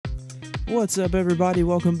What's up, everybody?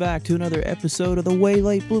 Welcome back to another episode of the Way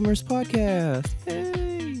Late Bloomers podcast.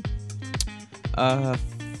 Hey!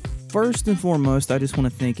 First and foremost, I just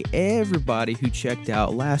want to thank everybody who checked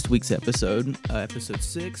out last week's episode, episode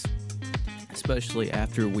 6, especially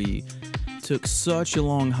after we took such a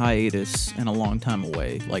long hiatus and a long time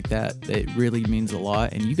away like that. It really means a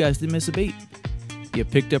lot, and you guys didn't miss a beat. You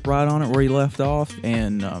picked up right on it where you left off,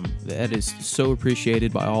 and that is so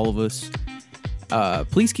appreciated by all of us.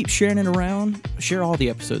 Please keep sharing it around. Share all the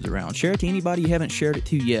episodes around. Share it to anybody you haven't shared it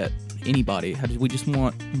to yet. Anybody. We just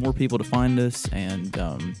want more people to find us and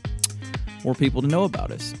more people to know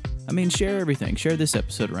about us. I mean, share everything. Share this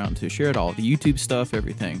episode around too. Share it all. The YouTube stuff,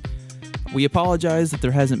 everything. We apologize that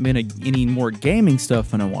there hasn't been any more gaming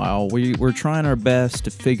stuff in a while. We're trying our best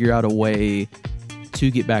to figure out a way to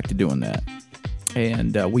get back to doing that.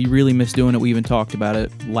 And we really miss doing it. We even talked about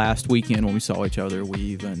it last weekend when we saw each other. We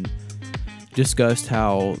even discussed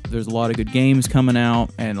how there's a lot of good games coming out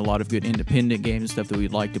and a lot of good independent games and stuff that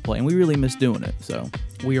we'd like to play. And we really miss doing it. So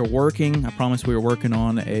we are working. I promise we are working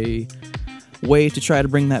on a way to try to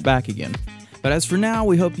bring that back again. But as for now,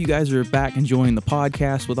 we hope you guys are back enjoying the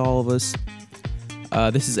podcast with all of us.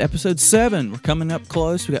 This is episode 7. We're coming up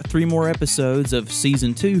close. We got 3 more episodes of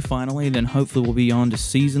season 2 finally. Then hopefully we'll be on to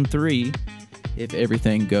season 3 if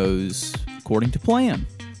everything goes according to plan,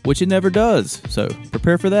 which it never does. So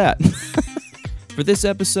prepare for that. For this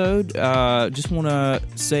episode, just want to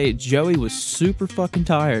say Joey was super fucking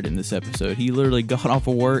tired in this episode. He literally got off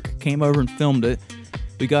of work, came over and filmed it.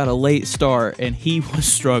 We got a late start, and he was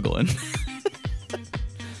struggling.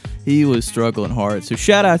 He was struggling hard. So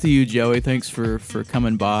shout out to you, Joey. Thanks for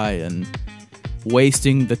coming by and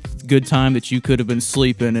wasting the good time that you could have been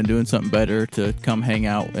sleeping and doing something better to come hang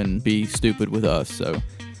out and be stupid with us. So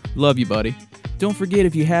love you, buddy. Don't forget,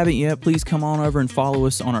 if you haven't yet, please come on over and follow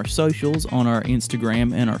us on our socials, on our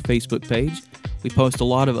Instagram and our Facebook page. We post a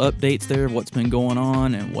lot of updates there of what's been going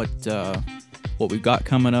on and what we've got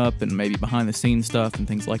coming up and maybe behind the scenes stuff and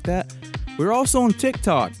things like that. We're also on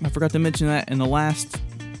TikTok. I forgot to mention that in the last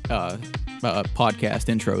podcast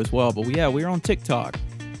intro as well. But yeah, we're on TikTok.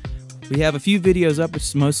 We have a few videos up, which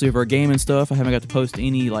is mostly of our gaming stuff. I haven't got to post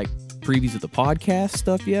any previews of the podcast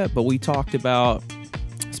stuff yet, but we talked about...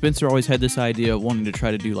 Spencer always had this idea of wanting to try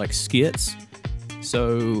to do skits,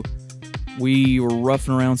 so we were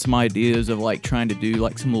roughing around some ideas of trying to do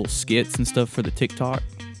some little skits and stuff for the TikTok,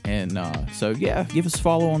 and so yeah, give us a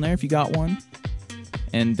follow on there if you got one,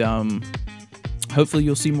 and hopefully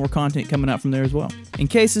you'll see more content coming out from there as well. In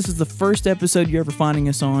case this is the first episode you're ever finding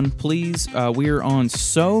us on, please, we are on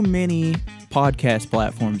so many podcast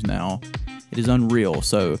platforms now, it is unreal.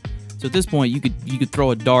 So at this point, you could throw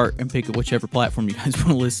a dart and pick whichever platform you guys want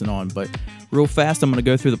to listen on. But real fast, I'm going to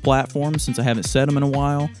go through the platforms since I haven't said them in a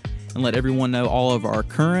while and let everyone know all of our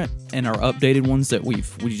current and our updated ones that we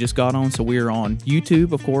just got on. So we're on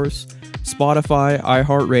YouTube, of course, Spotify,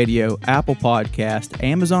 iHeartRadio, Apple Podcast,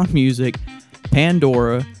 Amazon Music,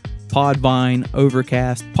 Pandora, Podvine,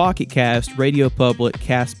 Overcast, Pocket Cast, Radio Public,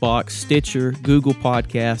 Castbox, Stitcher, Google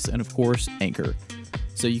Podcasts, and of course, Anchor.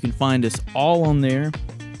 So you can find us all on there.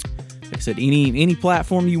 Like I said, any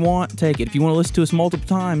platform you want, take it. If you want to listen to us multiple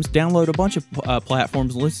times, download a bunch of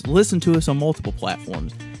platforms. Listen to us on multiple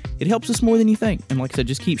platforms. It helps us more than you think. And like I said,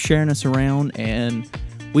 just keep sharing us around. And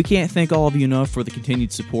we can't thank all of you enough for the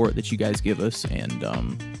continued support that you guys give us.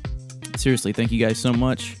 And seriously, thank you guys so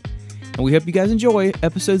much. And we hope you guys enjoy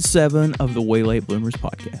episode 7 of the Way Late Bloomers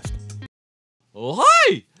podcast. Well,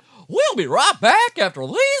 hey, we'll be right back after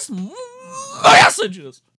these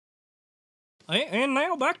messages. And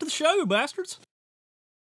now back to the show, bastards.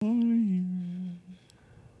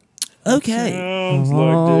 Okay. Sounds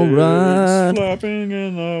like right. Flapping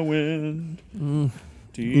in the wind.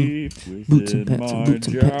 Deep Boots and within pants and my boots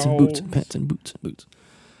and pants and boots and jowls. pants and boots and boots.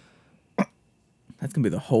 That's gonna be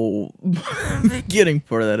the whole beginning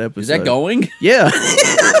part of that episode. Is that going? Yeah.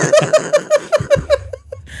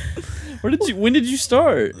 When did you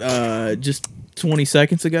start? Just 20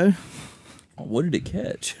 seconds ago. What did it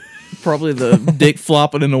catch? Probably the dick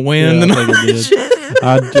flopping in the wind. Yeah, And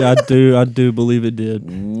I think it did. I do believe it did.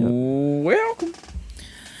 Welcome.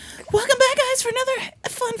 Welcome back, guys, for another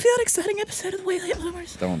fun-filled, exciting episode of the Way Late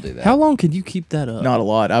Bloomers. Don't do that. How long can you keep that up? Not a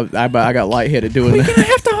lot. I got lightheaded doing We're that. gonna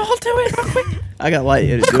have to all do it real quick. I got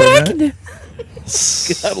lightheaded doing that.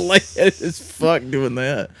 Got lightheaded as fuck doing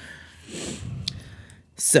that.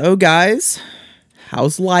 So, guys,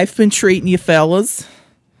 how's life been treating you, fellas?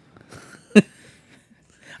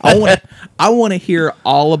 I want to hear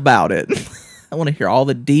all about it. I want to hear all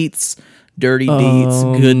the deets, dirty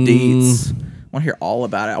deets, good deets. I want to hear all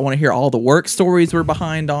about it. I want to hear all the work stories we're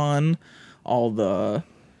behind on, all the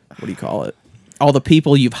what do you call it? All the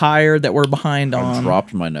people you've hired that were behind I on.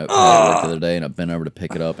 dropped my notepad at work the other day, and I bent over to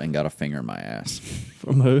pick it up and got a finger in my ass.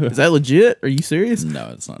 From who? Is that legit? Are you serious? No,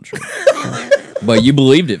 it's not true. But you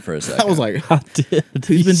believed it for a second. I was like, I did. Who's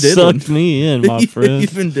You been diddling? sucked me in, my friend.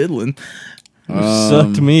 You've been diddling. You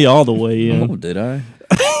sucked me all the way in. oh, did I?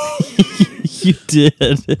 You did.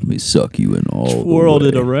 Let me suck you in all Twirled the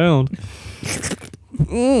it way. around.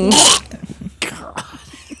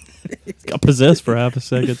 Got possessed for half a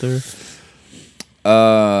second there.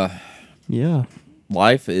 Yeah.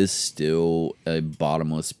 Life is still a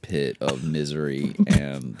bottomless pit of misery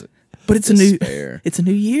and But it's despair. it's a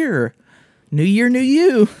new year. New year, new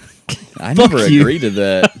you. I never you. agreed to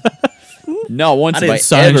that. Not once I have didn't I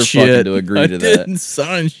sign ever shit. fucking to agree I to didn't that.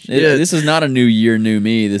 sign shit. This is not a new year, new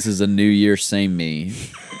me. This is a new year, same me.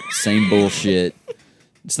 Same bullshit.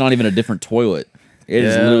 It's not even a different toilet. It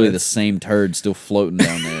is Yeah, literally the it's- same turd still floating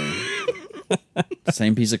down there.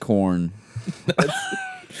 Same piece of corn.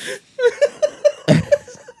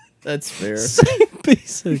 That's fair. Same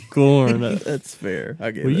piece of corn. That's fair.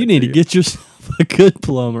 I get Well, that you need to too. get yourself a good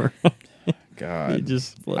plumber. God. You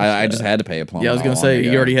just I just had to pay a plumber. Yeah, I was gonna not say long you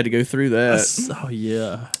ago. already had to go through that. Oh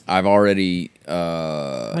yeah. I've already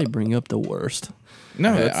I bring up the worst.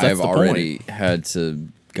 No, that's I've the already point. had to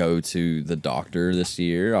go to the doctor this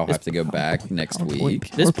year. I'll have to go back next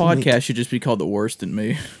week. This PowerPoint. podcast should just be called "The Worst in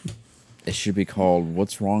Me." It should be called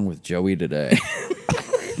 "What's Wrong with Joey Today."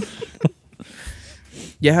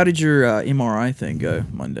 Yeah, how did your MRI thing go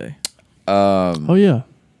Monday? Oh yeah.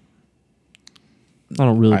 I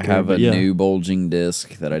don't really I care, have a but yeah. new bulging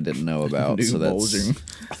disc that I didn't know about. New so that's bulging.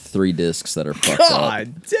 3 discs that are fucked up.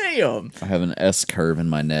 God damn! I have an S curve in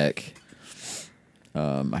my neck.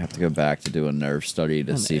 I have to go back to do a nerve study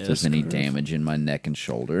to An see if there's any S-curve. damage in my neck and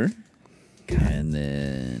shoulder. And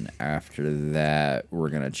then after that, we're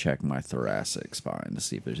going to check my thoracic spine to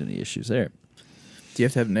see if there's any issues there. Do you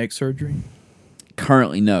have to have neck surgery?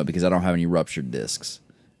 Currently, no, because I don't have any ruptured discs.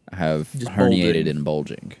 I have Just herniated bulging. and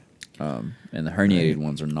bulging. And the herniated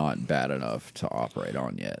ones are not bad enough to operate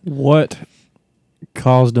on yet. What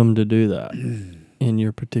caused them to do that in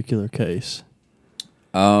your particular case?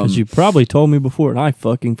 Because you probably told me before, and I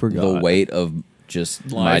fucking forgot. The weight of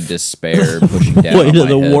just my Life. despair pushing down weight on of my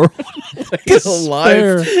the head. world.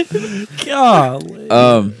 Despair.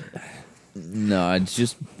 Golly. No, I'm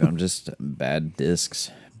just bad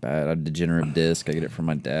discs. A degenerative disc. I get it from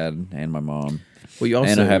my dad and my mom. Well, you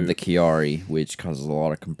also And I have the Chiari, which causes a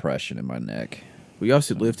lot of compression in my neck. We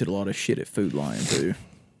also lifted a lot of shit at Food Lion too,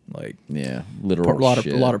 like Yeah, a literal lot shit.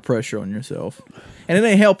 of a lot of pressure on yourself, and it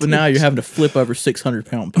ain't helping. Now you're having to flip over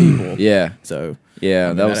 600-pound people. Yeah, So yeah, I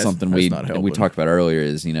mean, that was that's- something that's we not helping. we talked about earlier.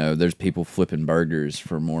 Is there's people flipping burgers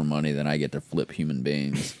for more money than I get to flip human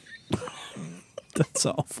beings. That's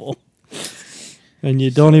awful. And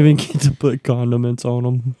you don't even get to put condiments on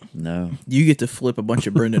them. No, you get to flip a bunch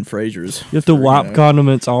of Brendan Frasers. You have to wipe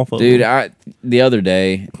condiments off of dude, them. the other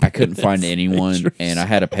day I couldn't find anyone, and I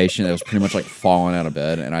had a patient that was pretty much like falling out of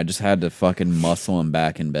bed, and I just had to fucking muscle him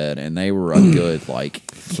back in bed, and they were a good like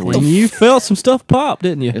And 3. you felt some stuff pop,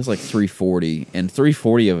 didn't you? It was like 340, and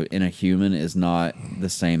 340 in a human is not the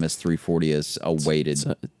same as 340 as a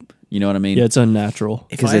weighted. You know what I mean? Yeah, it's unnatural.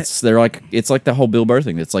 Because If I- it's like the whole Bill Burr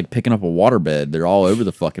thing. It's like picking up a waterbed. They're all over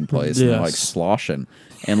the fucking place. And they're like Yes. sloshing.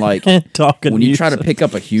 And like Talking when you try to music. pick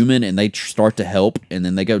up a human and they start to help and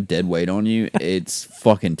then they go dead weight on you, it's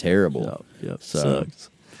fucking terrible. Yep, So- sucks.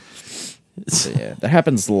 So, yeah, that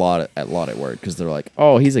happens a lot at work because they're like,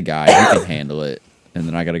 oh, he's a guy, he can handle it, and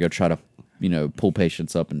then I got to go try to pull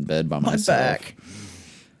patients up in bed by My myself. back.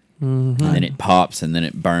 And then it pops and then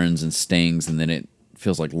it burns and stings and then it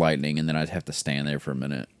feels like lightning and then I'd have to stand there for a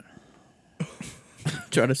minute.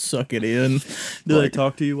 Try to suck it in. Do they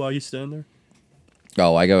talk to you while you stand there?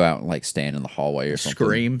 Oh, I go out and like stand in the hallway or something.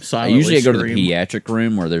 Scream I silently. usually go to the scream. pediatric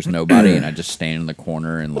room where there's nobody and I just stand in the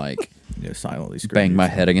corner and like Yeah, silently scream. bang my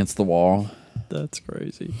head against the wall. That's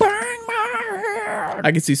crazy. I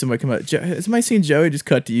can see somebody come out. Has somebody seen Joey just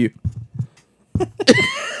cut to you?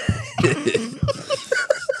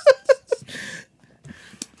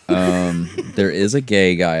 There is a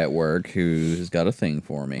gay guy at work who's got a thing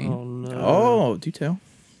for me. Oh no. Oh, do tell.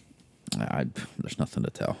 There's nothing to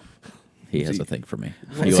tell. He has a thing for me.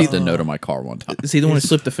 He Is left he- a note on my car one time. Is he the one who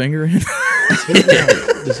slipped the finger in?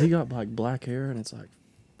 Does he got like black hair and it's like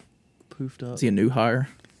poofed up? Is he a new hire?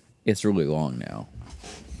 It's really long now.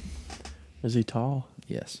 Is he tall?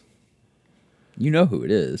 Yes. You know who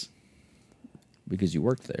it is because you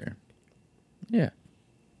worked there. Yeah.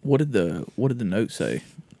 What did the note say?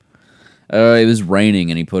 It was raining,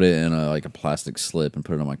 and he put it in a plastic slip and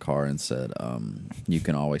put it on my car and said, "You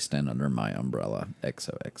can always stand under my umbrella."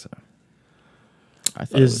 XOXO. I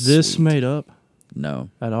thought Is this sweet. made up No,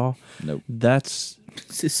 at all? nope. That's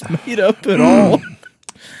Is this made up at all?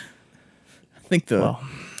 I think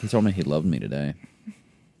He told me he loved me today.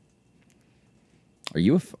 Are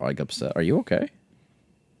you upset? Are you okay?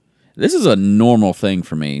 This is a normal thing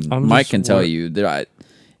for me. I'm Mike just can tell you that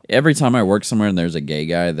every time I work somewhere and there's a gay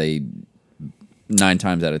guy, they 9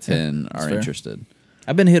 times out of 10 are fair. interested.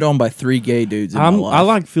 I've been hit on by 3 gay dudes in my life.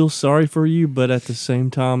 I feel sorry for you, but at the same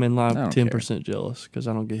time, I'm I like don't 10% jealous because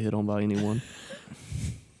I don't get hit on by anyone.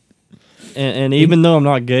 and even though I'm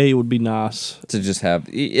not gay, it would be nice. To just have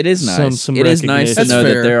it is nice. Some It is nice to That's know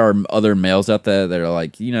fair. that there are other males out there that are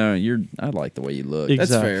like, I like the way you look. That's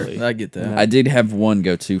Exactly. fair. I get that. I did have one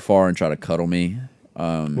go too far and try to cuddle me.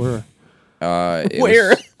 Where?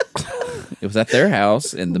 Where? It was at their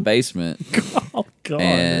house in the basement, Oh God!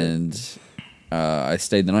 and I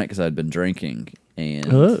stayed the night because I'd been drinking.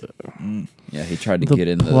 And yeah, he tried to The get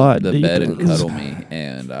in the plot bed and deepens. cuddle me,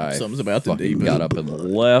 and I Something's about to fucking deepen. got up and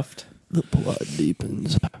left. The plot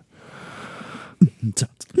deepens.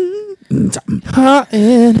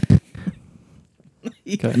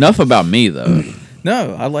 Enough about me, though.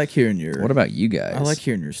 No, I like hearing your. What about you guys? I like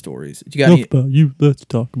hearing your stories. You got Enough about you. Let's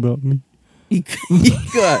talk about me. you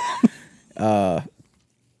got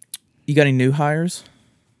any new hires?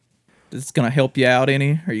 That's gonna help you out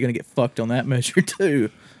any? Or are you gonna get fucked on that measure too?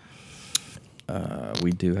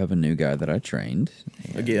 We do have a new guy that I trained.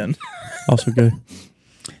 Again. Also gay.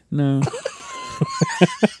 No,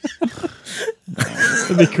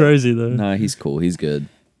 That'd be crazy though. no, he's cool. He's good.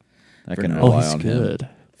 I can now. Oh, rely he's on him. good.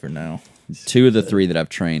 For now. 2 of the 3 that I've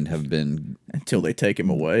trained have been Until they take him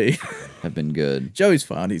away. good. Joey's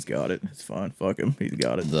fine, he's got it. It's fine. Fuck him. He's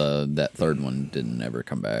got it. That third one didn't ever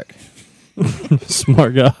come back.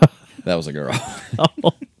 Smart guy. That was a girl.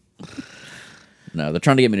 No, they're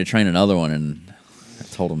trying to get me to train another one, and I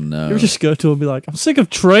told them no. You just go to him and be like, I'm sick of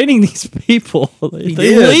training these people. They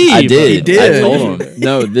did. leave. I did. He did. I told them.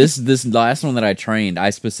 No, this last one that I trained, I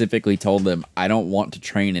specifically told them I don't want to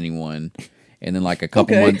train anyone. And then like a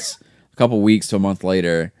couple weeks to a month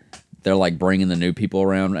later, they're like bringing the new people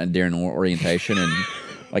around and during orientation and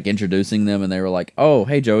like introducing them, and they were like, "Oh,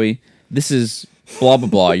 hey Joey, this is blah blah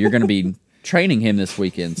blah. You're going to be training him this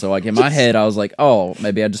weekend." So like in my head, I was like, "Oh,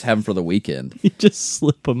 maybe I just have him for the weekend." You just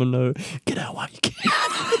slip them a note. Get out while you can.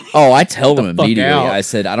 Oh, I tell them fuck immediately. out. I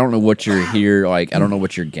said, "I don't know what you're here. Like, I don't know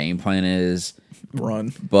what your game plan is,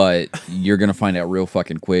 Run. but you're gonna find out real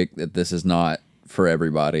fucking quick that this is not for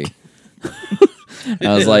everybody."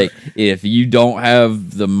 I was like, if you don't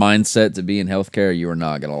have the mindset to be in healthcare, you are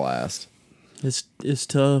not gonna last. It's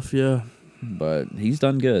tough, yeah. But he's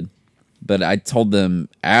done good. But I told them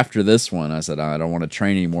after this one, I said, I don't want to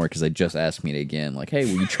train anymore because they just asked me again. Like, hey,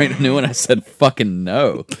 will you train a new one? I said, fucking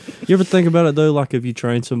no. You ever think about it though? Like if you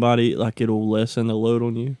train somebody, like it'll lessen the load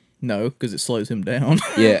on you. No, because it slows him down.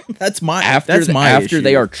 Yeah. That's my After issue.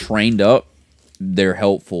 they are trained up, they're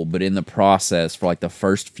helpful. But in the process, for like the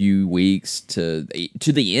first few weeks to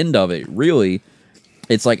the end of it, really,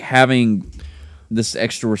 it's like having this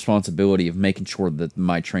extra responsibility of making sure that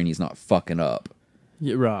my trainee's not fucking up.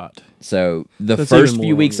 Yeah, right. So the That's first even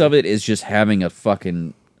few more weeks on of it is just having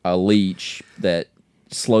a leech that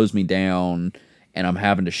slows me down, and I'm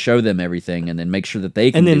having to show them everything and then make sure that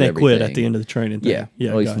they can And then do they everything. quit at the end of the training thing. Yeah, Yeah,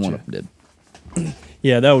 at least gotcha. one of them did.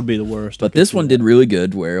 Yeah, that would be the worst. But this one did really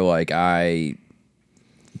good where like a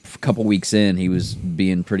couple weeks in, he was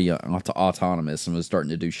being pretty autonomous and was starting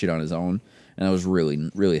to do shit on his own, and that was really,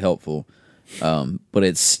 really helpful. But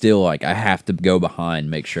it's still like I have to go behind,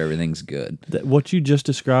 make sure everything's good. What you just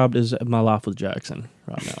described is my life with Jackson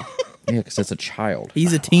right now. Yeah, because that's a child.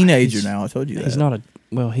 He's a teenager now. I told you that. He's not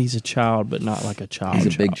he's a child, but not like a child.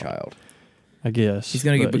 He's a big child. I guess. He's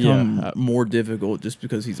going to But, become yeah. more difficult just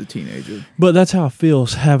because he's a teenager. But that's how it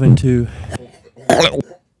feels having to.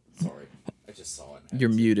 Sorry, I just saw it. You're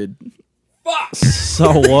muted.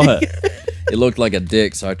 So what? It looked like a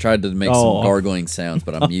dick, so I tried to make Oh. some gargling sounds,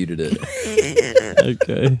 but I muted it.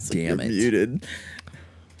 Okay. Damn You're it. muted.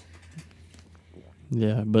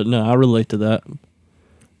 Yeah, but no, I relate to that.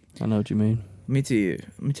 I know what you mean. Let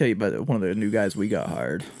me tell you about one of the new guys we got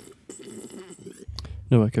hired.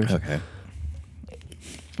 Nobody cares. Okay.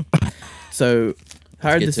 So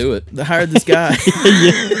hired Get to it. hired this guy.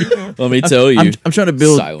 Let me tell you. I'm trying to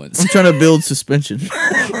build Silence. I'm trying to build suspension.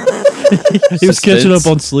 He was catching up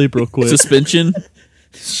on sleep real quick. Suspension.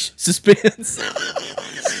 Suspense.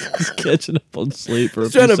 He's catching up on sleep for a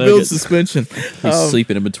few Trying to build seconds. suspension. He's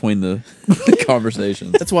sleeping in between the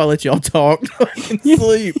conversations. That's why I let y'all talk. I can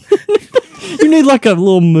sleep. You need like a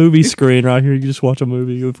little movie screen right here. You just watch a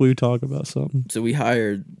movie if we talk about something. So we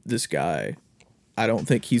hired this guy. I don't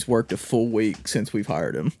think he's worked a full week since we've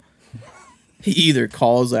hired him. He either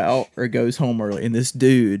calls out or goes home early. And this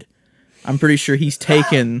dude, I'm pretty sure he's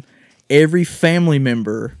taken every family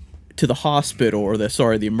member to the hospital or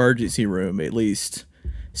the emergency room at least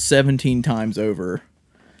 17 times over.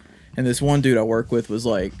 And this one dude I work with was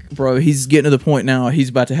like, bro, he's getting to the point now he's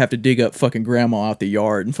about to have to dig up fucking grandma out the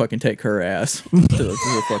yard and fucking take her ass to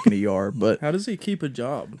the fucking ER. But How does he keep a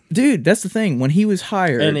job? dude, that's the thing. When he was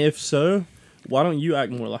hired, And if so, why don't you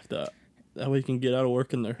act more like that? That way you can get out of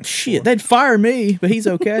work in there. shit, they'd fire me, but he's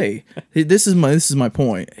okay. This is my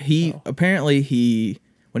point. Apparently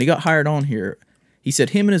when he got hired on here, he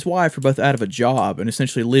said him and his wife are both out of a job and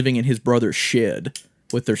essentially living in his brother's shed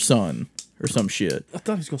with their son or some shit. I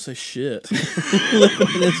thought he was gonna say shit. Living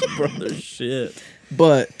in his brother's shit.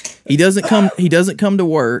 But he doesn't come to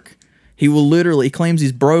work. He claims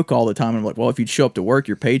he's broke all the time. And I'm like, well, if you'd show up to work,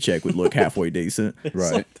 your paycheck would look halfway decent.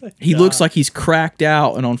 Right. He looks like he's cracked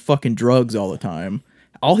out and on fucking drugs all the time.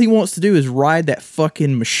 All he wants to do is ride that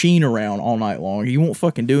fucking machine around all night long. He won't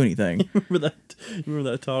fucking do anything. Remember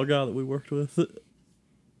that tall guy that we worked with?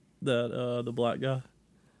 The black guy.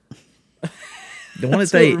 The one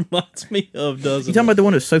That's that they what it reminds me of, doesn't You talking it? about the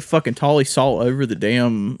one that's so fucking tall he saw over the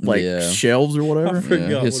damn shelves or whatever? forgot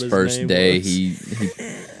Yeah, what his his first name day, was. he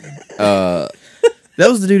That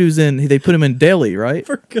was the dude who was in. They put him in Delhi, right? I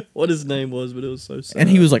forgot what his name was, but it was so sad. And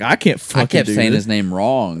he was like, "I can't fucking." I kept do saying this. his name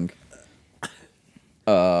wrong.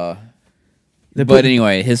 They But put-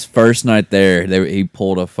 anyway, his first night there, he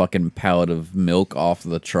pulled a fucking pallet of milk off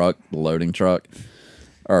the truck, the loading truck,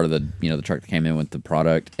 or the truck that came in with the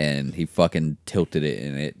product, and he fucking tilted it,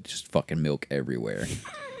 and it just fucking milk everywhere.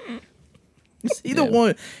 He's the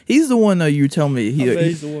one. He's the one though. You were telling me I bet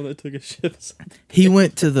he's the one that took a shit. he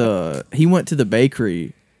went to the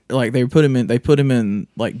bakery. Like they put him in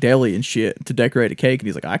like deli and shit to decorate a cake, and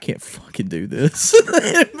he's like, I can't fucking do this.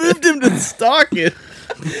 They moved him to stock it.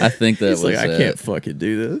 I think that He's was like, I can't fucking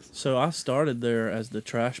do this. So I started there as the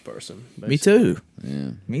trash person. Me too. Yeah.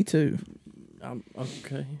 Me too. I'm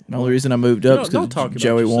okay. The only reason I moved up is Don't talk because about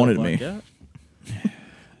Joey yourself wanted like me.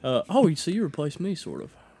 That. So you replaced me, sort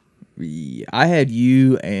of. Yeah, I had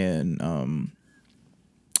you and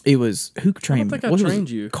it was who trained me? think I What was trained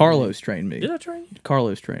it? you. Carlos trained me. Did I train you?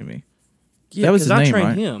 Carlos trained me. Yeah, That was his 'cause name, I trained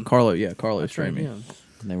right? him. Carlos trained me. him.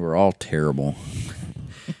 They were all terrible.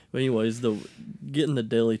 But anyways, getting the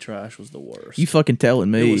deli trash was the worst. You fucking telling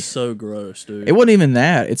It me? was so gross, dude. It wasn't even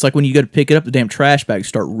that. It's like when you go to pick it up, the damn trash bags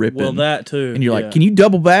start ripping. Well, that too. and you're yeah. like, can you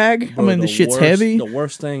double bag? Bro, I mean, the this shit's worst- heavy. The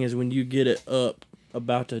worst thing is when you get it up,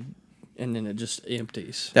 about to, and then it just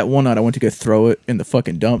empties. That one night I went to go throw it in the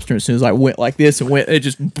fucking dumpster. As soon as I went like this and it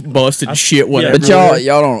just busted and shit. Whatever. But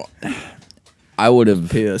y'all don't. I would have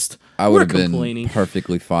Pissed. I would have We're been complaining.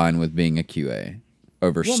 perfectly fine with being a QA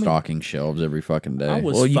over stocking shelves every fucking day. I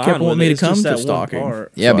was Well, you fine kept with wanting me it. to It's come just to that one stocking.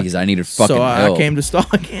 part. Yeah, So because I needed fucking So help. I came to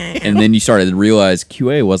stocking. And then you started to realize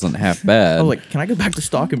QA wasn't half bad. I was like, can I go back to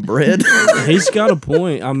stocking bread? He's got a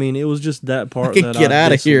point. I mean, it was just that part I that could get I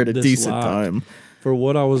out of here at a decent disliked. time. For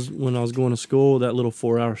what I was when I was going to school, that little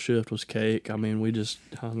 4-hour shift was cake. I mean, we just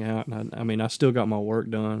hung out, and I still got my work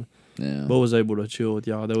done, yeah. but was able to chill with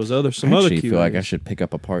y'all. There was I some other actually QAs. feel like I should pick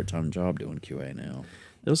up a part-time job doing QA now.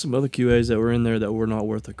 There was some other QAs that were in there that were not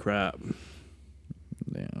worth a crap.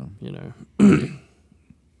 Yeah. You know,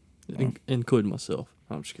 including myself.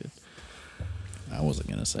 I'm just kidding. I wasn't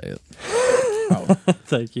gonna say it.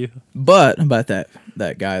 Thank you. But about that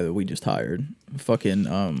guy that we just hired,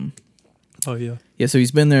 fucking Oh yeah. yeah. So he's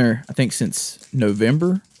been there, I think, since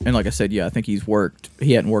November, and like I said, yeah, I think he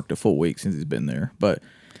hadn't worked a full week since he's been there, but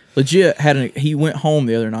legit he went home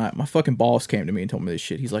the other night. My fucking boss came to me and told me this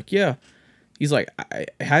shit. He's like, yeah. He's like,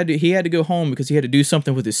 he had to go home because he had to do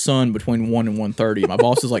something with his son between 1 and 1:30. My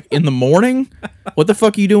boss is like, in the morning? What the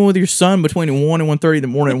fuck are you doing with your son between 1 and 1:30 in the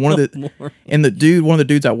morning? And one of the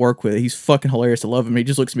dudes I work with, he's fucking hilarious. I love him. He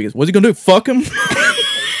just looks at me and goes, what's he gonna do? Fuck him?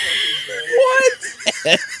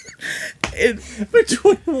 What?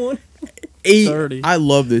 Between 1 30. I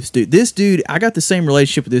love this dude. This dude, I got the same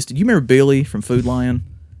relationship with this dude. You remember Billy from Food Lion?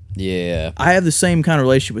 Yeah. I have the same kind of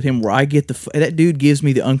relationship with him where I get that dude gives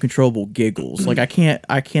me the uncontrollable giggles. Like I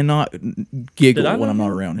cannot giggle Did I when I'm know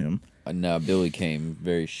not him? around him. No, Billy came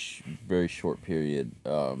very short period.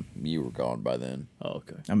 You were gone by then. Oh,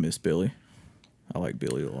 okay. I miss Billy. I like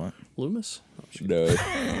Billy a lot. Loomis? No.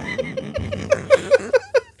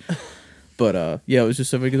 But yeah, it was just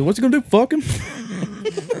somebody goes, what's he gonna do? Fuck him.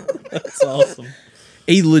 That's awesome.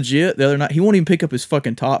 He legit the other night, he won't even pick up his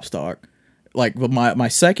fucking top stock. Like my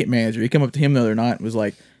second manager, he came up to him the other night and was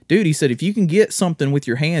like, dude, he said, if you can get something with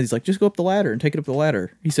your hands, he's like, just go up the ladder and take it up the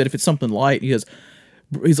ladder. He said, if it's something light, he's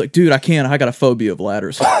like, dude, I can't. I got a phobia of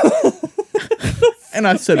ladders. And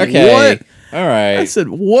I said, Okay. what? All right. I said,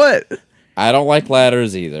 what? I don't like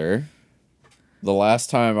ladders either. The last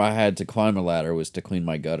time I had to climb a ladder was to clean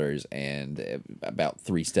my gutters, and about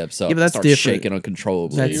 3 steps up, Yeah, but that's starts different. shaking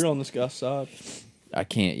uncontrollably. So you're on this guy's side. I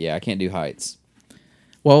can't do heights.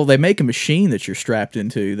 Well, they make a machine that you're strapped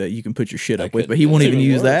into that you can put your shit up with, couldn't but he do won't that. even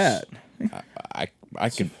Even use worse. that. I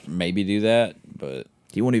could maybe do that, but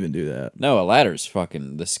He won't even do that. no, a ladder's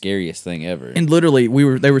fucking the scariest thing ever. And literally,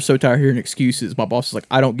 they were so tired of hearing excuses. My boss was like,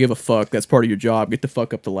 I don't give a fuck. That's part of your job. Get the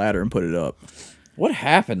fuck up the ladder and put it up. What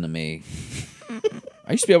happened to me?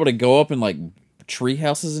 I used to be able to go up in like tree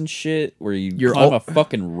houses and shit where you climb a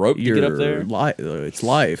fucking rope to get up there. It's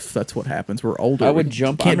life. That's what happens. We're older. I would We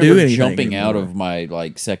jump. Can't I do remember anything jumping out anymore. of my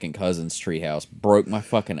like second cousin's treehouse. Broke my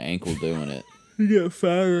fucking ankle doing it. You get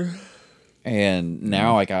fatter. And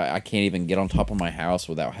now, like, I can't even get on top of my house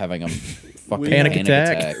without having a fucking Panic panic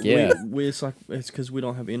attack? attack. Yeah, It's because we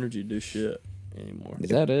don't have energy to do shit anymore. is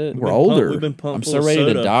that it? We're older. We've been pumped I'm full so of ready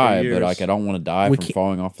soda to for die, but years. like I don't want to die We from can't-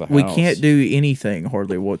 falling off the house. We can't do anything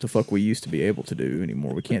hardly what the fuck we used to be able to do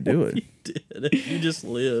anymore. We can't do it. You did. You just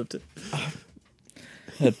lived.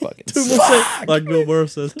 That fucking 2 more seconds. Like Bill Burr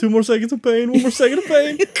says, 2 more seconds of pain. 1 more second of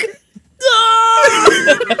pain.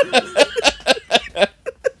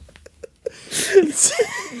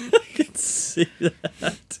 I can see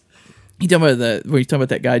that. You talking about that? When you talking about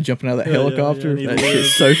that guy jumping out of that Yeah, yeah, helicopter? yeah, That he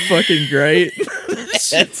shit's so fucking great.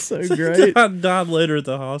 That's so great. I died later at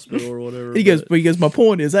the hospital or whatever. He goes, my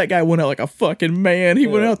point is that guy went out like a fucking man. He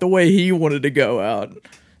went Yeah. out the way he wanted to go out.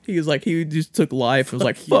 He was like, he just took life and was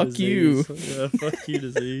like, fuck you. disease. Yeah, fuck you,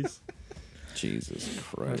 disease. Jesus That's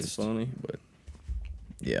Christ. funny. But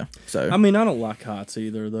Yeah. So I mean, I don't like heights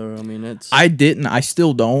either, though. I mean, it's. I didn't. I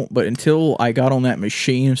still don't. But until I got on that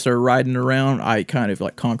machine and started riding around, I kind of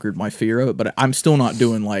like conquered my fear of it. But I'm still not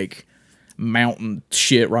doing like mountain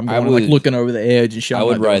shit where I'm going and, like looking over the edge and shit. I I'm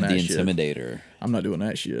would not doing ride the that shit. Intimidator, I'm not doing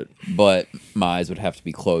that shit. but my eyes would have to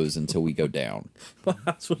be closed until we go down. My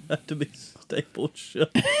house would have to be stapled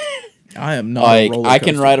shut. I am not Like a roller I can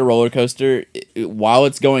coaster. ride a roller coaster while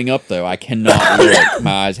it's going up though. I cannot look.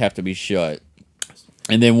 My eyes have to be shut.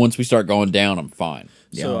 And then once we start going down, I'm fine.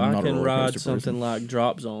 Yeah, So I'm I not a can roller ride coaster something person. like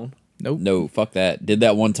Drop Zone, Nope. No, fuck that. Did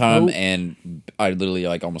that one time Nope. and I literally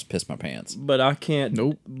like almost pissed my pants. but I can't.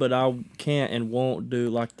 Nope. But I can't and won't do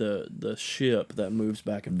like the ship that moves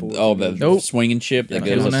back and forth. Oh, the Nope. swinging ship that Not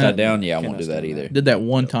goes doing upside that. down? Yeah, I Cannot won't do that stand either. that. Did that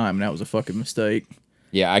one time and that was a fucking mistake.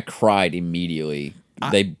 Yeah, I cried immediately.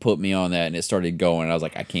 They put me on that and it started going. I was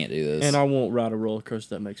like, I can't do this. And I won't ride a roller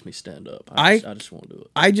coaster that makes me stand up. I just won't do it.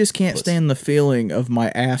 I just can't stand the feeling of my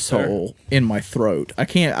asshole in my throat. I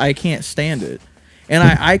can't stand it. And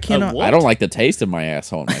I cannot. what? I don't like the taste of my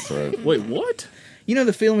asshole in my throat. Wait, what? You know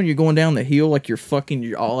the feeling when you're going down the hill, like you're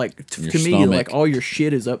all like Your to me, stomach. like all your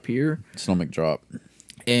shit is up here, Stomach drop.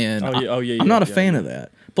 and Yeah, I'm not a fan of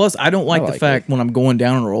that. Plus, I don't like the like fact when I'm going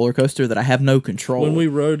down on a roller coaster that I have no control. When we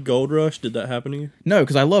rode Gold Rush, did that happen to you? No,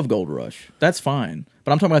 because I love Gold Rush. That's fine.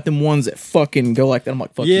 But I'm talking about them ones that fucking go like that. I'm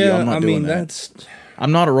like, fuck you. I'm not doing that. that's.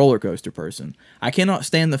 I'm not a roller coaster person. I cannot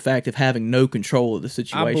stand the fact of having no control of the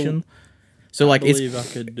situation. So like I believe I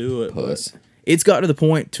could do it. Puss. it's got to the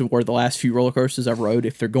point to where the last few roller coasters I've rode,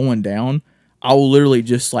 if they're going down, I will literally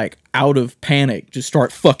just like out of panic just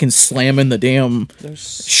start fucking slamming the damn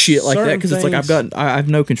shit like that because it's like I have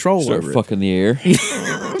no control Start over fucking the air.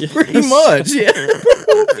 it. Pretty much, yeah.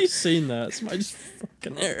 Have you seen that? Somebody just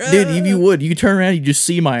fucking there. Dude, if you would, you could turn around, you just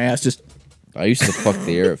see my ass. Just I used to fuck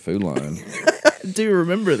the air at Food Line. I do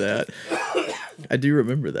remember that. I do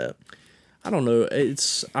remember that. I don't know.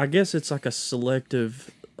 I guess it's like a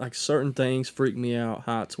selective. Like certain things freak me out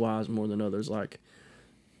heights wise more than others. Like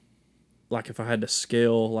if I had to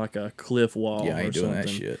scale like a cliff wall Yeah, I or ain't doing something, that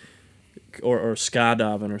shit. or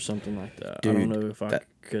skydiving or something like that. I don't know if I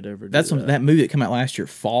could ever. That's do that movie that came out last year,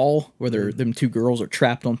 Fall, where them two girls are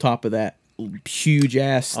trapped on top of that huge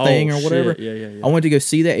ass thing or whatever. Shit. Yeah. I went to go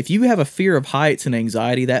see that. If you have a fear of heights and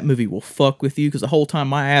anxiety, that movie will fuck with you because the whole time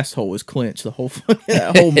my asshole was clenched the whole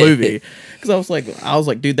that whole movie. Because I was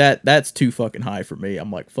like, dude, that's too fucking high for me. I'm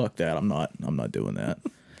like, fuck that. I'm not doing that.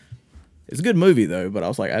 It's a good movie though, but I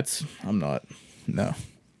was like, no.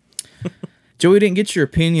 Joey, didn't get your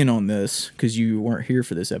opinion on this because you weren't here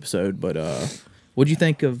for this episode, but what'd you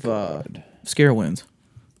think of Scare Winds?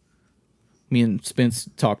 Me and Spence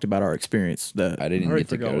talked about our experience. I didn't already get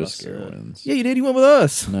to forgot go what to I Scare said. Winds. Yeah, you did. You went with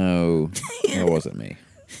us. No, that wasn't me.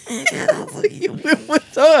 You went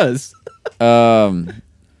with us.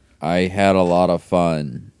 I had a lot of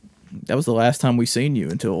fun. That was the last time we seen you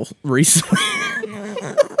until recently.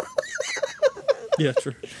 Yeah,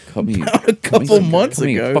 true. A couple months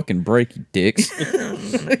ago. Fucking break, you dicks.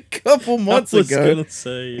 A couple months I was ago. gonna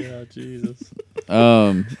say, yeah, Jesus.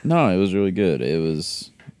 No, it was really good.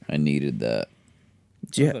 I needed that.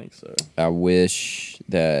 Yeah. I think so. I wish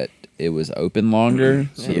that it was open longer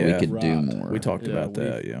so that we Yeah. could do Right. more. We talked Yeah, about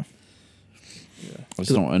that, yeah. I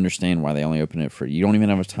just don't understand why they only open it for. You don't even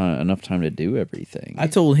have enough time to do everything. I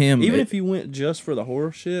told him Even if you went just for the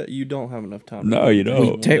horror shit, you don't have enough time. No, to you do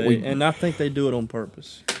don't. it We one day, and I think they do it on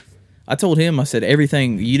purpose. I told him, I said,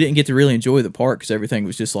 everything, you didn't get to really enjoy the park because everything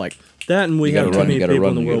was just like, That and we You have gotta too run, many you gotta people run,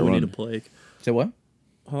 in the you world. gotta We need a run. plague. say what?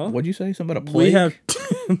 Huh? What'd you say? Something about a plague? We have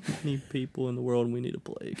too many people in the world, and we need a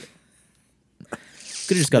plague.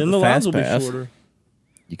 Could have just got Then the lines fast will be pass. shorter.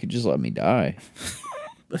 You could just let me die.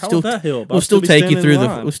 How Still- would that help? We'll I'll still be take you standing through in the.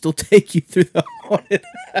 line. We'll still take you through the haunted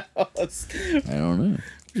house. I don't know.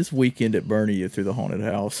 Just weekend at Bernie you through the haunted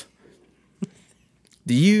house. Do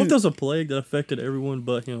What you? if there's a plague that affected everyone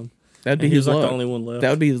but him? That'd be And he his was like luck. the only one left. That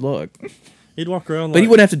would be his luck. He'd walk around like. But he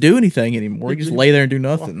wouldn't have to do anything anymore. He'd just He'd lay there and do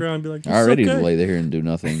walk nothing. around and be like, I already okay. lay there and do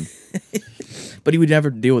nothing. But he would never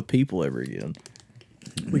deal with people ever again.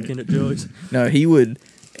 Weekend at Joey's. No, he would.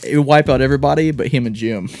 It would wipe out everybody but him and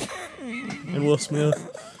Jim. And Will Smith.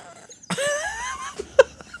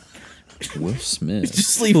 Will Smith.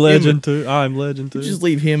 Just leave Legend too. I'm Legend too. Him. Just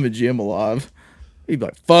leave him and Jim alive. He'd be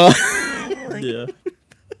like, "Fuck." Yeah.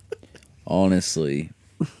 Honestly,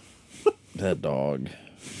 that dog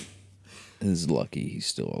is lucky he's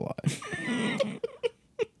still alive.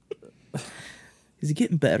 Is he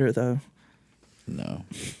getting better though? No.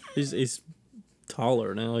 He's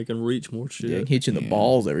taller now. He can reach more shit. Yeah, he hits you in the Yeah.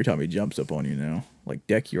 balls every time he jumps up on you now. Like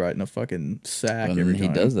deck you right in a fucking sack And every he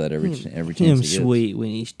time. does that every chance he gets. when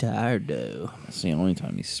he's tired, though. That's the only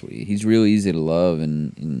time he's sweet. He's real easy to love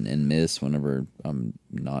and miss whenever I'm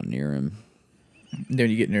not near him. Then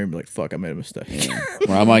you get near him and be like, "Fuck, I made a mistake." Yeah.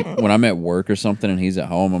 when I'm at work or something and he's at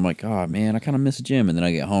home, I'm like, oh man, I kind of miss Jim. And then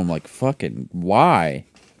I get home like, fucking why?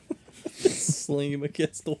 Sling him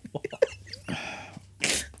against the wall.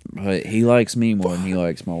 But he likes me more than he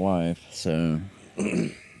likes my wife. So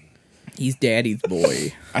He's daddy's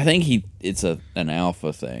boy. I think it's an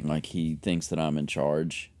alpha thing. Like he thinks that I'm in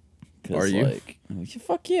charge. 'Cause, Are you? Like,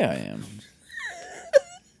 fuck yeah, I am.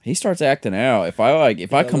 He starts acting out. If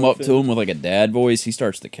I come up to him with like a dad voice, he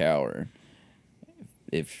starts to cower.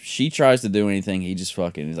 If she tries to do anything, he just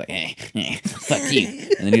fucking he's like, fuck you,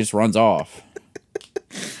 and then he just runs off.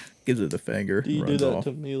 Gives her the finger. Do you do runs that off.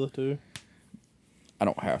 to Mila too? I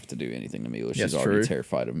don't have to do anything to Mila. She's That's already true.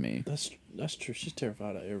 terrified of me. That's true. She's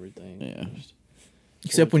terrified of everything. Yeah.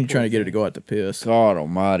 Except when you're trying to get her to go out to piss God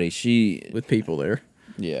Almighty, she with people there.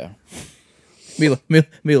 yeah.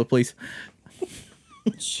 Mila, please.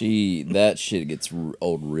 That shit gets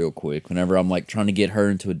old real quick. Whenever I'm like trying to get her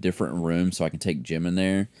into a different room so I can take Jim in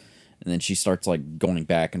there, and then she starts like going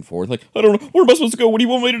back and forth, like I don't know where am I supposed to go? What do you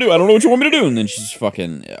want me to do? I don't know what you want me to do. And then she's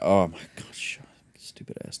fucking oh my gosh,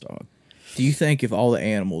 stupid ass dog. Do you think if all the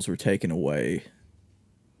animals were taken away,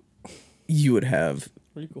 you would have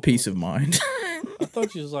Where you go peace from of mind? I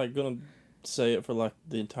thought you was like gonna say it for like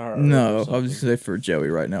the entire. No, earth or I was something. gonna say for Joey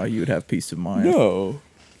right now, you would have peace of mind. No,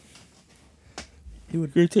 He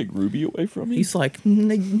would. you're gonna take Ruby away from me. He's like,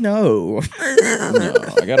 no. No,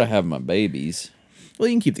 I gotta have my babies. Well,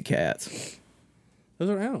 you can keep the cats. Those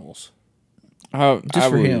are animals. Just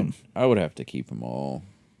for him. I would have to keep them all.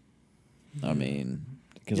 I mean,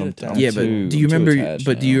 because Get I'm, attached. I'm Yeah, but too- do you I'm too remember? attached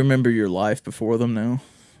But do you now. remember your life before them now?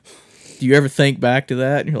 Do you ever think back to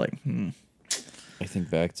that and you're like, I think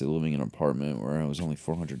back to living in an apartment where I was only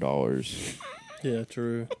 $400, Yeah,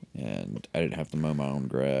 true. and I didn't have to mow my own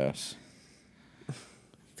grass.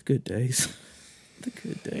 the good days. The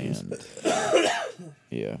good days. And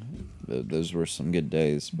yeah, those were some good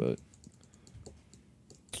days, but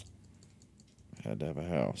I had to have a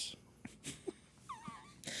house. You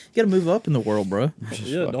gotta move up in the world, bro. Just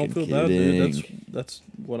Yeah, don't fucking feel bad, dude. kidding. That's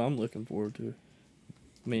what I'm looking forward to.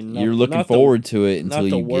 I mean, not, You're looking not the- forward to it not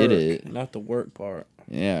until the you work, get it. not the work part.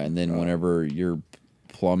 Yeah, and then whenever your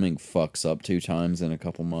plumbing fucks up 2 times in a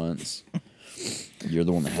couple months, you're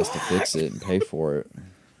the one that has to fix it and pay for it.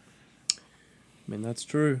 I mean, that's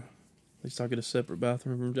true. At least I'll get a separate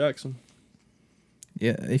bathroom from Jackson.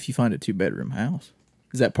 Yeah, if you find a 2-bedroom house,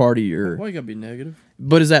 is that part of your? Why you gotta be negative?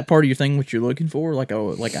 But is that part of your thing? What you're looking for, like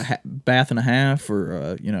a bath and a half,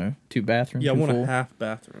 or 2 bathrooms? Yeah, I two want full? a half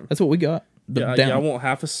bathroom. That's what we got. I want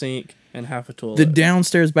half a sink and half a toilet. The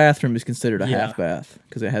downstairs bathroom is considered a Yeah. half bath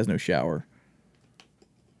because it has no shower.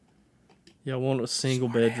 Yeah, I want a single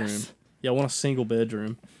Smart bedroom. ass. Yeah, I want a single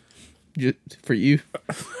bedroom. Just for you.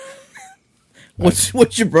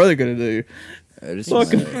 What's your brother gonna do? I just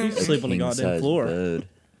Fuck want him. He's sleeping on the goddamn king-size floor. Bed.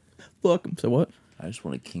 Fuck him. So what? I just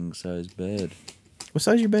want a king size bed. What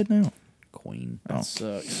size is your bed now? Queen. That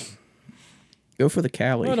sucks. Go for the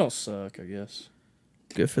Cali. Well, I don't suck, I guess.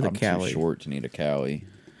 Go for the I'm Cali. too short to need a Cali.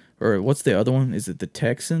 Or what's the other one? Is it the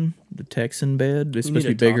Texan? The Texan bed? It's You supposed to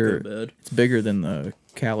need be a taco bigger. bed. It's bigger than the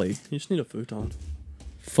Cali. You just need a futon.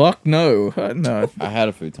 Fuck no. No. I had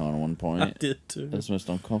a futon at one I point. did too. That's the most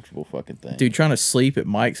uncomfortable fucking thing. Dude, trying to sleep at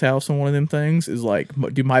Mike's house on one of them things is like,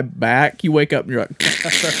 dude, my back, you wake up and you're like,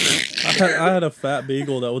 I had a fat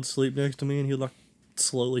beagle that would sleep next to me, and he would like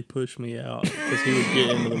slowly push me out because he would get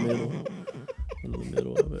into the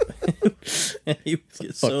middle of it. And he would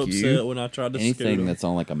get so Fuck you. upset when I tried to scoot Anything him. that's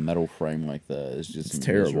on like a metal frame like that is just It's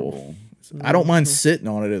terrible. miserable. I don't mind sitting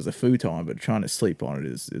on it as a futon, but trying to sleep on it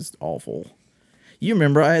is awful. You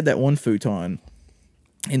remember I had that one futon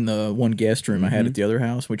in the one guest room I had at the other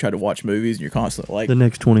house. We tried to watch movies, and you're constantly like, The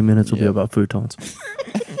next 20 minutes will be Yep. about futons.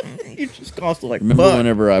 you're just constantly like, Remember fuck.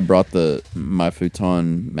 whenever I brought my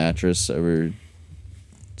futon mattress over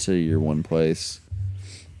to your one place,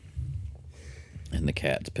 and the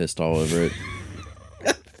cat's pissed all over it,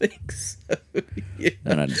 I think so. Yeah.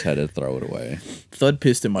 and I just had to throw it away. Thud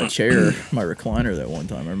pissed in my chair, my recliner that one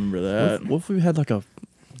time. I remember that. What if we had like a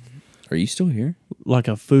Are you still here?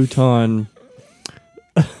 futon,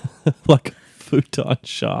 like a futon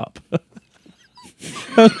shop?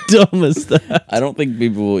 How dumb is that? I don't think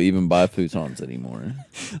people will even buy futons anymore.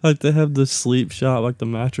 Like they have the sleep shop, like the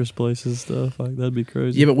mattress places stuff. Like that'd be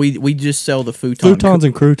crazy. Yeah, but we just sell the futon. futons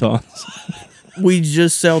and croutons. We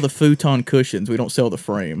just sell the futon cushions. We don't sell the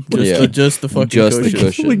frame. Just, Yeah. just the fucking Just the cushions.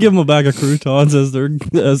 cushion. We give them a bag of croutons as they're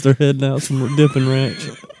heading out some dip and ranch.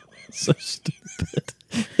 So stupid.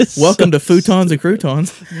 It's Welcome so to futons and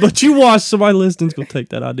croutons. But you watch, somebody listening's gonna take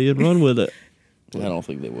that idea and run with it. I don't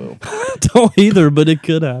think they will. Don't either, but it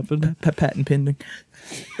could happen. Patent pending.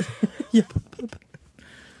 Yeah.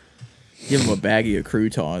 Give them a baggie of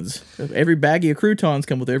croutons. Every baggie of croutons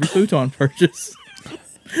come with every futon purchase.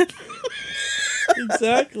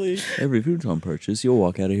 Exactly. Every futon purchase, you'll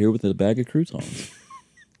walk out of here with a bag of croutons.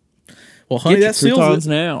 Well, honey, Get your that seals croutons it.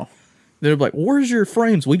 now. They're like, "Where's your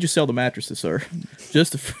frames? We just sell the mattresses, sir.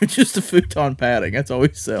 Just the futon padding. That's all we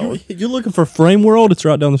sell." You're looking for Frame World? It's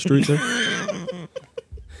right down the street there.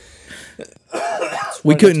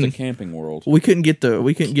 We Right next to couldn't. Camping World. We couldn't get the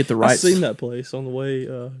I rights. seen that place on the way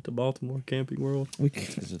to Baltimore, Camping World.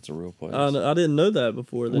 Because it's a real place. I didn't know that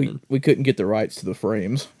before then. We couldn't get the rights to the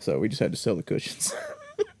frames, so we just had to sell the cushions.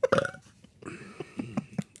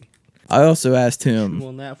 I also asked him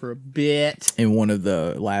on that for a bit. in one of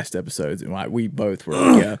the last episodes, and we both were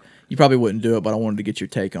like, "Yeah, you probably wouldn't do it, but I wanted to get your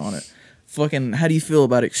take on it." Fucking, how do you feel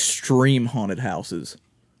about extreme haunted houses,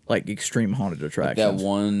 like extreme haunted Like attractions? that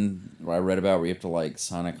one I read about where you have to like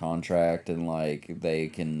sign a contract and like they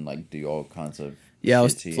can like do all kinds of Yeah, I shit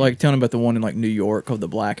was to you. like telling about the one in like New York of the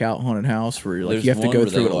blackout haunted house where like There's you have to one go where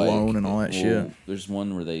through they, it like- alone and all that shit. There's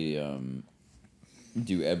one where they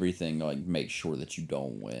do everything to, like make sure that you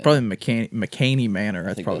don't win. Probably McCaney Manor. I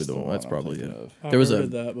That's think probably the the one. one That's I'm probably thinking it. of. I've There was heard a-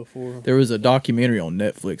 of that before. There was a documentary on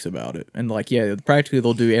Netflix about it, and like, yeah, practically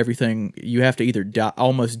they'll do everything. You have to either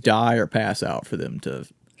almost die or pass out for them to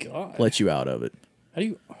God, let you out of it. how do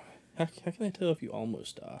you? How can they tell if you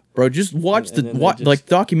almost die? Bro, just watch And then they like just-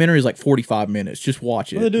 documentary is like 45 minutes. Just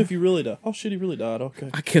watch What do they it. do if you really die? Oh shit, he really died. Okay.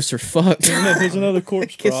 I kiss her fucked. Here's another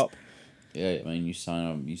corpse Kiss- prop. Yeah, I mean you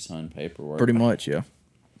sign paperwork. Pretty much, yeah.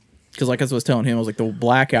 Because like as I was telling him, I was like the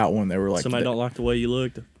blackout one. They were like, Somebody don't like the way you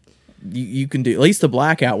looked. you can do at least the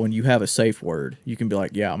blackout one. You have a safe word. You can be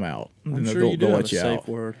like, yeah, I'm out. I'm And sure they'll you do they'll have let a you safe out.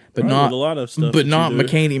 word, But Probably not with a lot of stuff. But that not you do.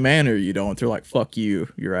 McCaney Manor. You don't. They're like, fuck you.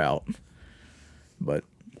 You're out. But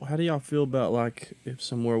How do y'all feel about like if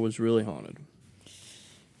somewhere was really haunted?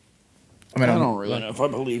 I mean, I don't really know if I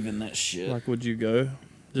believe in that shit. Like, would you go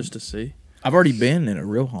just to see? I've already been in a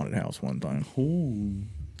real haunted house one time.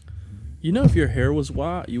 You know, if your hair was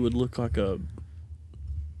white, you would look like a.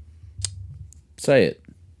 Say it.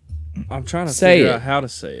 I'm trying to Say figure it. out how to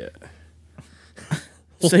say it.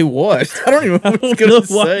 Say what? I don't even know what I was I gonna don't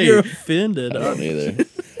know why say. you're offended. I don't either.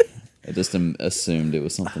 I just assumed it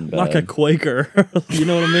was something bad. Like a Quaker, you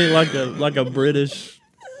know what I mean? Like a British,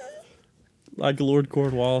 like Lord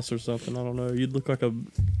Cornwallis or something. I don't know. You'd look like a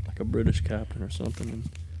British captain or something, and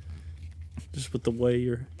just with the way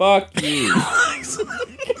you're. Fuck you.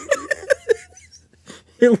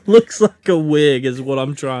 It looks like a wig, is what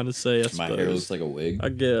I'm trying to say. I My suppose. hair looks like a wig. I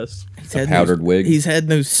guess He's had powdered no, wig. He's had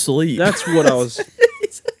no sleep. that's what I was.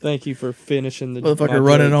 Thank you for finishing the my Motherfucker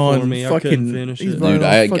running joke for on me. I fucking. couldn't finish He's it. running Dude,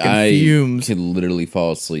 on fucking I fumes. could literally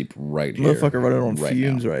fall asleep right here. Motherfucker running on right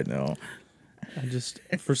fumes now. right now. I just,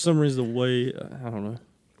 for some reason, the way, I don't know.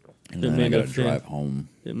 And Didn't then I mean to gotta offend. drive home.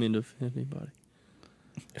 Didn't mean to offend anybody.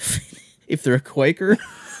 If they're a Quaker,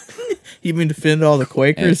 you mean defend all the And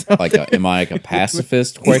Quakers? am I like a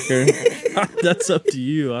pacifist Quaker? That's up to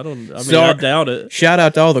you. I don't. I mean, I Sorry. doubt it. Shout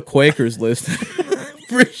out to all the Quakers listening.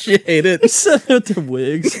 Appreciate it. Set with their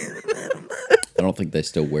wigs. I don't think they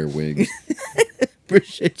still wear wigs.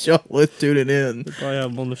 Appreciate y'all tuning in. Probably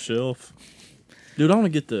have them on the shelf. Dude, I want to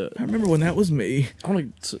get the. I remember when that was me. I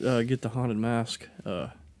want to get the haunted mask.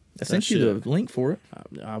 I sent you the link for it.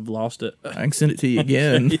 I've lost it. I can send it to you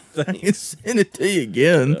again. Okay, I can send it to you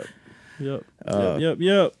again. Yep.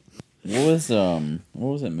 What was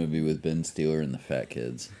that movie with Ben Stiller and the fat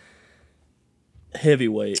kids?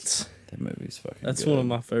 Heavyweights. That movie's fucking That's good. one of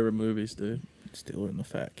my favorite movies, dude. Still in the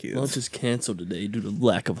fat kids. Lunch is canceled today due to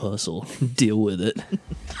lack of hustle. Deal with it.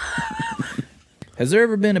 Has there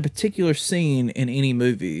ever been a particular scene in any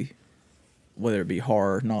movie, whether it be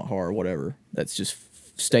horror, not horror, whatever, that's just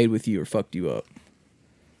stayed with you or fucked you up?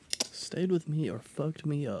 Stayed with me or fucked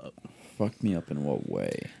me up. Fucked me up in what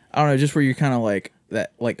way? I don't know, just where you're kind of like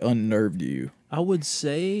that, like unnerved you. I would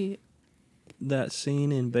say that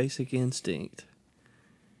scene in Basic Instinct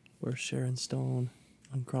where Sharon Stone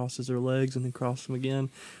uncrosses her legs and then crosses them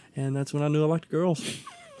again, and that's when I knew I liked girls.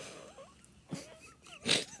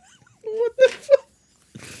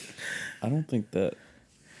 I don't think that.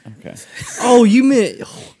 Okay. Oh, you meant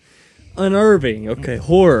unnerving. Okay,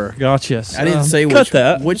 horror. Gotcha. I didn't say cut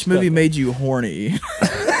that. which movie made you horny.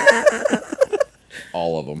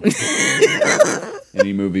 All of them.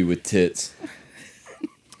 Any movie with tits.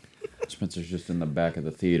 Spencer's just in the back of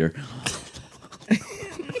the theater.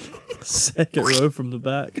 Second row from the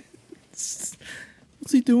back. What's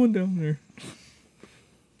he doing down there?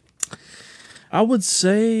 I would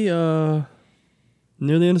say near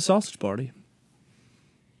the end of Sausage Party.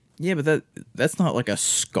 Yeah, but that's not like a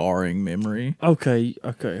scarring memory. Okay,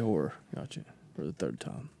 horror. Gotcha. For the third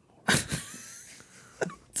time.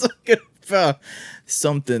 It's like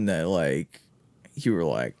something that like you were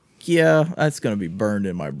like, yeah, that's gonna be burned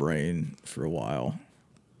in my brain for a while.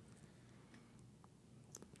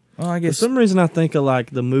 Well, I For guess some reason, I think of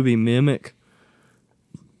like the movie Mimic,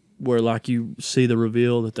 where like you see the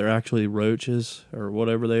reveal that they're actually roaches or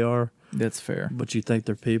whatever they are, that's fair. but you think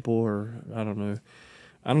they're people, or I don't know.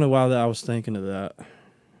 I don't know why I was thinking of that.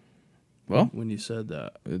 Well, when you said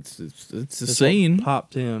that, it's a That's what scene.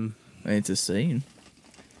 popped in. It's a scene.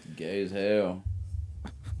 Gay as hell.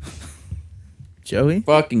 Joey,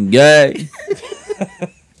 Fucking gay.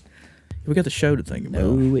 we got the show to think about.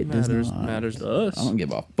 No, it does Matters not. matters to us. I don't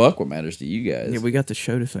give a fuck what matters to you guys. Yeah, we got the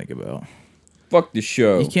show to think about. Fuck the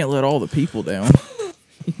show. You can't let all the people down.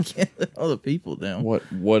 You can't let all the people down.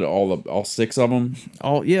 What all six of them?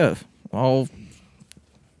 All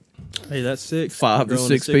Hey, that's six. 5 to Growing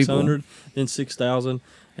 6 people. 600, then 6,000,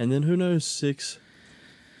 and then who knows? Six.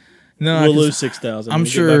 No, We'll 'cause lose 6,000. I'm We'll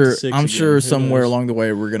get back to sure. 6 I'm again. sure Who somewhere knows? along the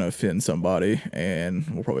way we're gonna offend somebody, and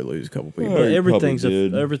we'll probably lose a couple people. But you everything's probably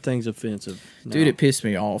did. everything's offensive. Dude, now. it pissed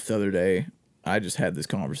me off the other day. I just had this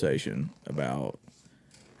conversation about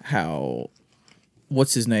how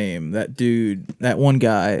what's his name? That dude, that one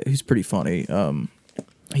guy who's pretty funny.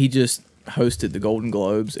 He just hosted the Golden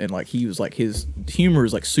Globes, and like he was like his humor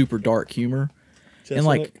is like super dark humor, and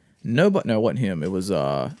like nobody, no, it wasn't him. It was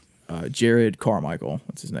Jared Carmichael.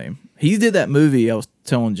 That's his name. He did that movie. I was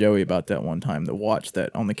telling Joey about that one time. To watch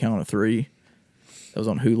that On the Count of Three. That was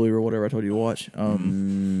on Hulu or whatever I told you to watch.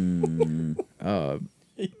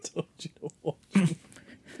 He told you to watch.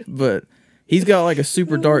 But he's got like a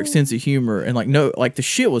super dark sense of humor, and like no, like the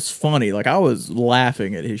shit was funny. Like I was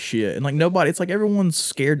laughing at his shit, and like nobody. It's like everyone's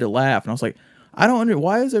scared to laugh, and I was like, I don't under.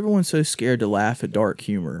 Why is everyone so scared to laugh at dark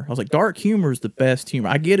humor? I was like, dark humor is the best humor.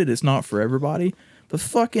 I get it. It's not for everybody. But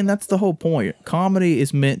fucking, that's the whole point. Comedy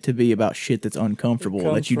is meant to be about shit that's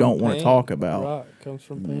uncomfortable that you don't want to talk about. Right, comes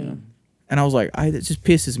from pain. And I was like, it just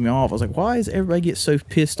pisses me off. I was like, why does everybody get so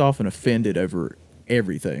pissed off and offended over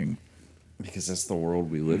everything? Because that's the world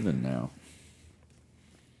we live in now.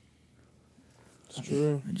 It's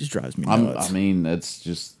true. It just drives me nuts. I mean, it's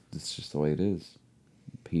just the way it is.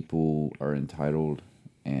 People are entitled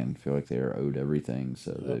and feel like they are owed everything,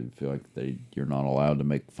 so they feel like you're not allowed to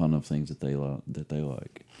make fun of things that they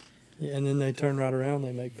like. Yeah, and then they turn right around,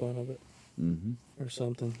 they make fun of it Mm-hmm. or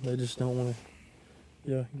something. They just don't want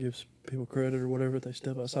to, give people credit or whatever if they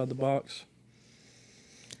step outside the box.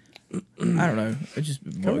 I don't know. It just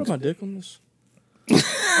Can I rub bugs. my dick on this?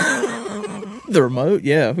 The remote?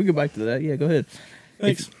 Yeah, we go back to that. Yeah, go ahead.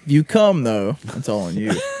 Thanks. If you come, though, that's all on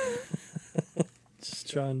you. Just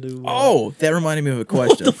try and do. Oh, that reminded me of a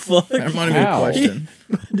question. What the fuck? That reminded me of a How? question.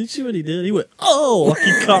 Did you see what he did? He went, oh, like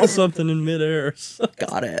he caught something in midair.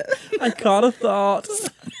 Got it. I caught a thought.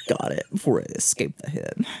 Got it before it escaped the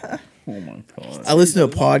head. Oh my god. I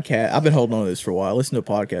listened to a podcast. I've been holding on to this for a while. I listened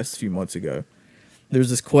to a podcast a few months ago. There was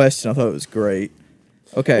this question. I thought it was great.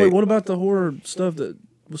 Okay. Wait, what about the horror stuff that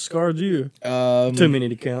scarred you? Too many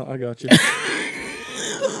to count. I got you.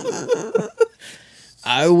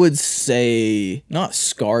 I would say not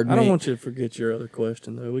scarred me. I don't want you to forget your other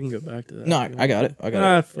question, though. We can go back to that. No, I got it. I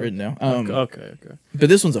got it written down. Okay. But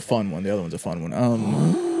this one's a fun one. The other one's a fun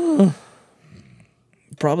one.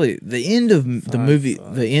 Probably the end of the movie.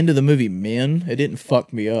 The end of the movie Men. It didn't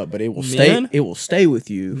fuck me up, but it will stay. Men? It will stay with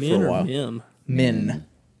you Men for a or while. Mim? Men.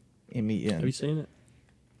 M-E-N. Have you seen it?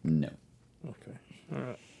 No. Okay. All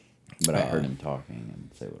right. But I heard him talking and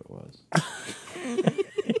say what it was.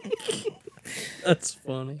 That's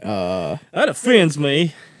funny. That offends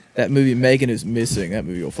me. That movie Megan is Missing. That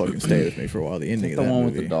movie will fucking stay with me for a while. The ending The of that one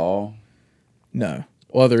movie. with the doll? No.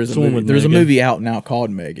 Well, there is It's a the one movie. with There's a Megan. movie out now called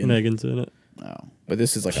Megan. Megan's in it. No. But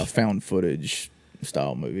this is like a found footage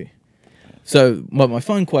style movie. So, what my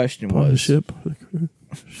fun question was, ship.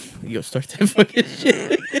 you go start that fucking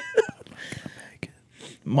shit.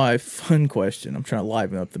 My fun question. I'm trying to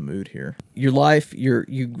liven up the mood here. Your life. You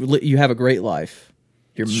have a great life.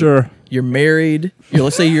 You're Sure. You're married.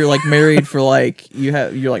 Let's say you're like married for like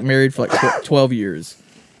you're like married for like 12 years.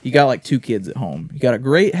 You got like 2 kids at home. You got a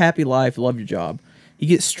great happy life. Love your job. You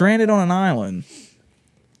get stranded on an island.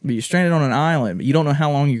 But you're stranded on an island, but you don't know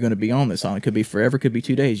how long you're going to be on this island. It could be forever, could be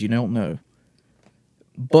 2 days. You don't know.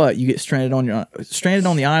 But you get stranded on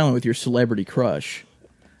the island with your celebrity crush.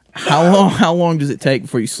 How long does it take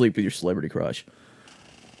before you sleep with your celebrity crush?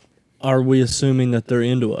 Are we assuming that they're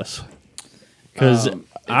into us? Because It's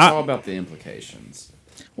all about the implications.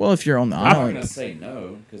 Well, if you're on the I'm not island, going to say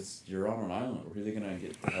no, because you're on an island. Where are they going to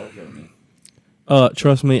get help from me?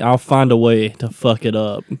 trust me, I'll find a way to fuck it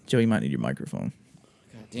up. Joe, you might need your microphone.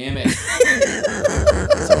 God damn it.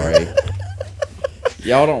 Sorry.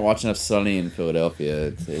 Y'all don't watch enough Sunny in Philadelphia.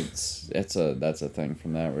 That's a thing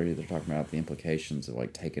from that where they're talking about the implications of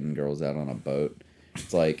like taking girls out on a boat.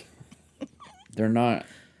 It's like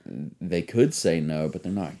they could say no, but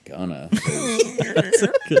they're not gonna.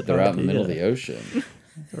 They're out in the middle of the ocean.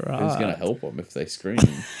 Right. Who's gonna help them if they scream?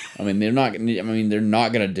 I mean, they're not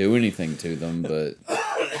gonna do anything to them, but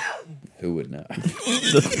who would know?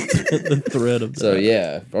 The threat of that. So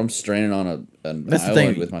yeah, if I'm stranded on an That's the island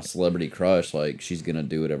thing. with my celebrity crush, like she's gonna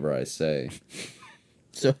do whatever I say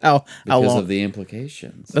So how because long? of the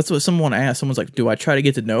implications. That's what someone asked. Someone's like, "Do I try to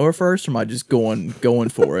get to know her first, or am I just going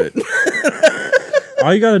for it?"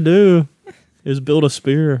 All you gotta do is build a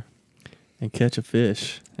spear and catch a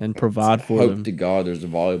fish and provide for Hope them. to God there's a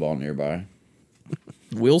volleyball nearby.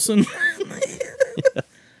 Wilson.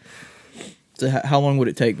 So how long would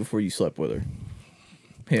it take before you slept with her?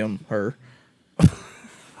 Him, her.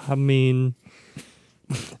 I mean,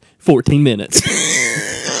 14 minutes.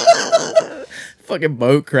 Fucking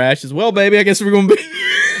boat crashes. Well, baby, I guess we're gonna be.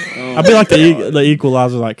 I'd be like the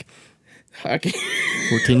equalizer, like I can't-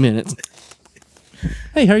 14 minutes.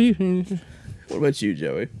 Hey, how are you? What about you,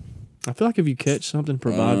 Joey? I feel like if you catch something,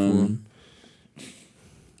 provide for them.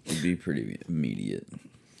 It'd be pretty immediate.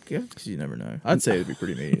 Yeah, because you never know. I'd say it'd be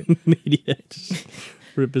pretty immediate. Media, just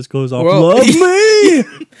rip his clothes off. Well- Love me.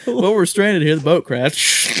 Well, we're stranded here. The boat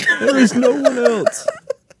crashed. There is no one else.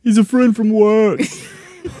 He's a friend from work.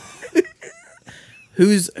 Who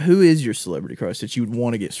is your celebrity crush that you would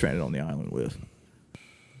want to get stranded on the island with?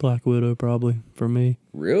 Black Widow, probably for me.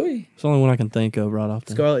 Really? It's the only one I can think of right off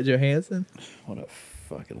the. Scarlett Johansson. What a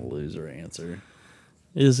fucking loser answer.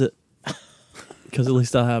 Is it? Because at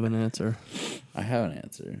least I have an answer. I have an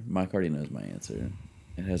answer. Mike already knows my answer.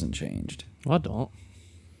 It hasn't changed. Well, I don't.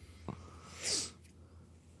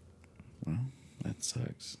 Well, that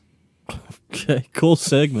sucks. Okay, cool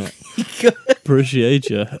segment. Appreciate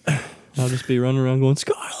you. I'll just be running around going,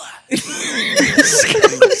 Scarlett!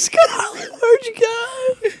 Scarlett, where'd you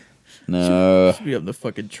go? No. Be up in the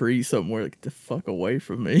fucking tree somewhere. Get the fuck away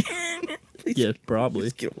from me. Yeah, probably.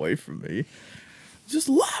 Just get away from me. Just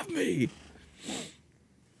love me.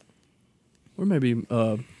 Or maybe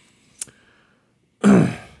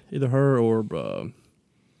either her or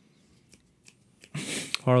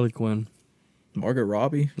Harley Quinn. Margot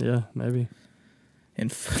Robbie. Yeah, maybe.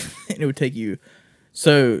 And it would take you.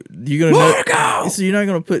 So you're gonna know. So you're not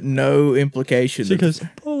gonna put no implication. She goes,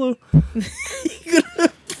 Polo. You're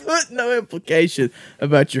gonna put no implication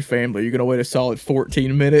about your family. You're gonna wait a solid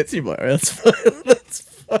 14 minutes. You're like, let's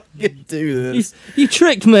fucking do this. You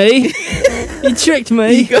tricked me. You tricked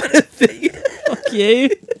me. You gotta think. you.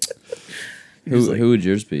 Who would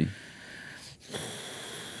yours be?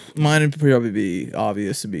 Mine would probably be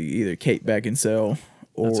obvious. It'd be either Kate Beckinsale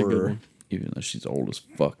That's a good or. one. Even though she's old as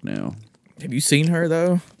fuck now. Have you seen her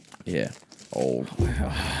though? Yeah, old.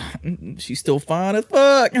 She's still fine as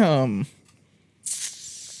fuck.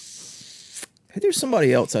 There's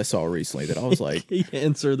somebody else I saw recently that I was like, He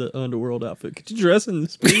answered the underworld outfit. Could you dress in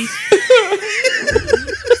this, please?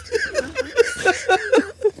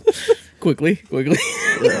 quickly. Can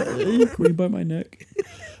you bite my neck?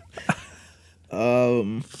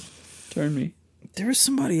 Turn me. There was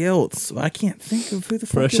somebody else. But I can't think of who the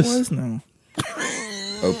fuck Precious. it was now.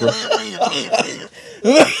 Oprah.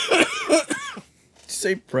 Did you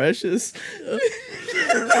say Precious?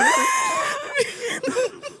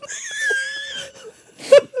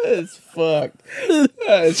 That's fucked. It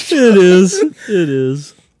is. It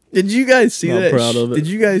is. Did you guys see Not that? proud of it. Did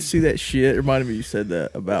you guys see that shit? It reminded me you said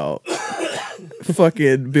that about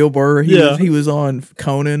fucking Bill Burr. Yeah. He was on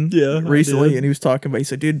Conan Yeah, I recently, did. and he was talking about. He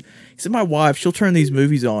said, "Dude, he said my wife, she'll turn these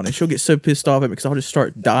movies on, and she'll get so pissed off at me because I'll just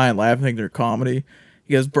start dying laughing at their comedy."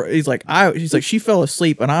 He goes, he's like, she fell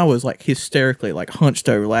asleep, and I was like hysterically like hunched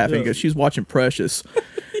over laughing. He Yeah. goes, she was watching Precious.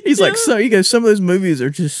 He's like, he goes, some of those movies are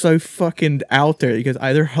just so fucking out there. He goes,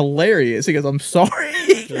 they're hilarious. He goes, I'm sorry.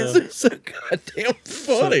 He goes, they're so goddamn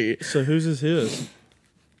funny. So whose is his?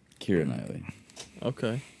 Keira Knightley.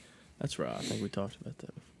 Okay. That's right. I think we talked about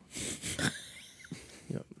that before.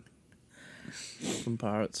 Yep. From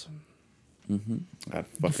Pirates. I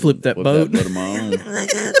fucking Flip that whipped boat. That boat of my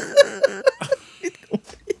own.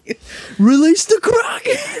 Release the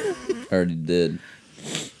Kraken! I already did.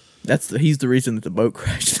 He's the reason that the boat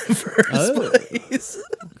crashed in the first place.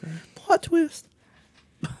 Okay. Plot twist.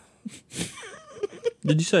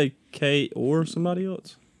 Did you say Kate or somebody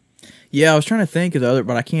else? Yeah, I was trying to think of the other,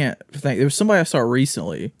 but I can't think. There was somebody I saw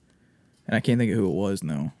recently, and I can't think of who it was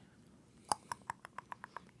now.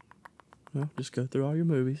 Well, just go through all your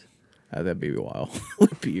movies. That'd be a while.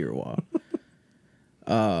 Would be here a while.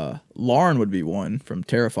 Lauren would be one from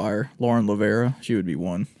Terrifier. Lauren Lavera, she would be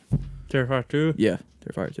one. Terrifier 2? Yeah,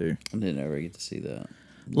 Terrifier 2. I didn't ever get to see that.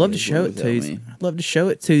 Love to You guys show went it to without you. me. Love to show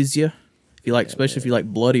it to you. If you like, especially if you like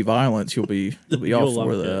bloody violence, you'll be all You'll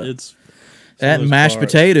for like that. it. It's That and mashed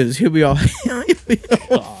potatoes, he'll be all. He'll be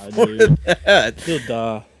all God, for dude. that. He'll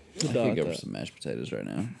die. He'll I die could at go for that. some mashed potatoes right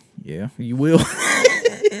now. Yeah, you will.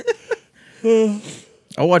 I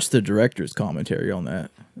watched the director's commentary on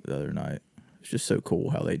that the other night. It's just so cool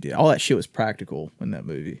how they did. All that shit was practical in that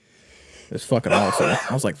movie. It's fucking awesome.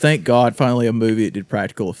 I was like, thank God, finally a movie that did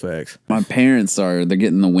practical effects. My parents they're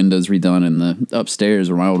getting the windows redone in the upstairs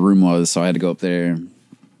where my old room was, so I had to go up there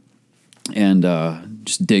and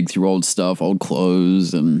just dig through old stuff, old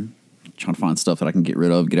clothes, and trying to find stuff that I can get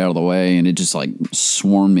rid of, get out of the way, and it just like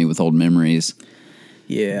swarmed me with old memories.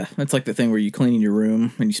 Yeah, it's like the thing where you clean your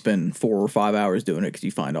room and you spend 4 or 5 hours doing it because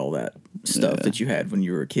you find all that stuff Yeah. that you had when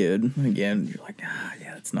you were a kid. And again, you're like,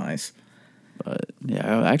 yeah, that's nice. But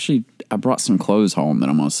yeah, I brought some clothes home that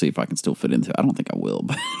I'm gonna see if I can still fit into. I don't think I will,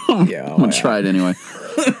 but Yeah, I'm gonna try it anyway.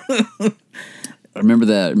 I remember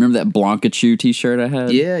that Blanca Chew T-shirt I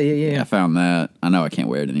had. Yeah. I found that. I know I can't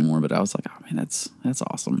wear it anymore, but I was like, oh man, that's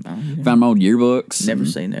awesome. yeah. Found my old yearbooks. Never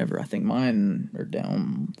and say never. I think mine are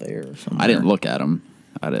down there or something. I didn't look at them.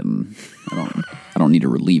 I don't need to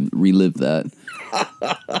relive that.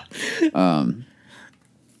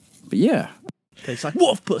 But yeah, Tastes like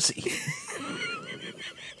wolf pussy.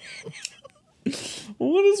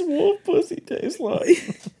 What does wolf pussy taste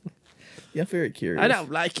like? Yeah, I'm very curious. I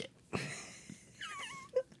don't like it.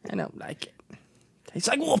 I don't like it. Tastes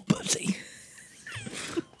like wolf pussy.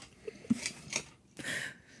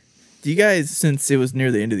 Do you guys, since it was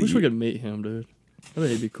near the end of the Wish we year, could meet him, dude. I think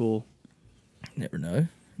he'd be cool. never know,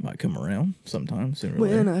 might come around sometime sooner or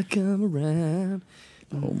later. I come around.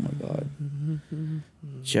 oh my god,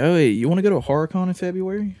 Joey, you want to go to a HorrorCon in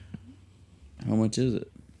February? how much is it?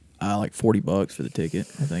 Like $40 for the ticket.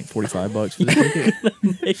 I think $45 for the ticket.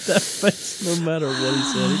 Make that face no matter what he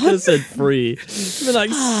said. He could have said free. I'd be like,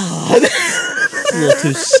 it's a little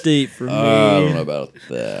too steep for me. I don't know about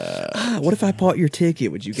that. What if I bought your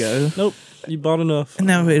ticket? Would you go? Nope. You bought enough.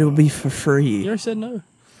 No, it'll be for You free. already said no.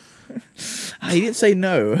 He didn't say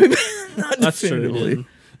no. Not That's true. He definitively. didn't.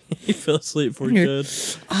 He fell asleep before he could.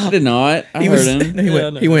 I did not. I He heard was. him. No, he Yeah, went. I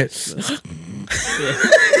know. He went.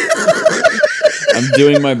 I'm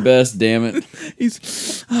doing my best. Damn it!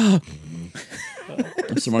 He's.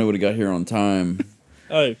 If somebody would have got here on time,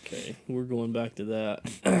 Okay, we're going back to that.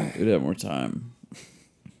 we'd have more time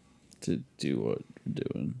to do what we're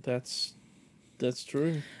doing. That's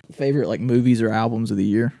true. Favorite like movies or albums of the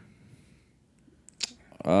year?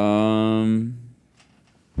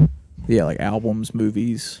 Yeah, like albums,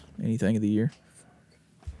 movies, anything of the year.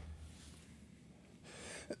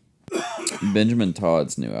 Benjamin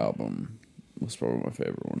Todd's new album was probably my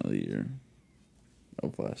favorite one of the year.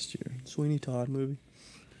 Of last year. Sweeney Todd movie.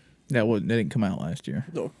 That didn't come out last year.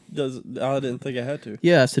 No, I didn't think I had to.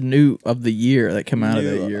 Yeah, it's a new of the year that came out of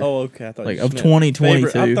that year. Oh, okay. I thought Like, you of just meant 2022.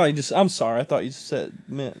 favorite- I thought you just. I'm sorry. I thought you said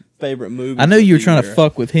meant favorite movie. I know you were trying to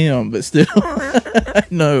fuck with him, but still,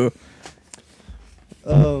 no.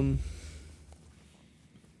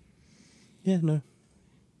 Yeah, no,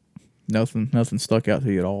 Nothing stuck out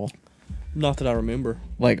to you at all. not that I remember.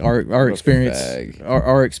 Like our What a experience, fag.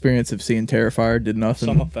 our experience of seeing Terrifier did nothing.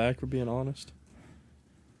 Some a fact. We're being honest.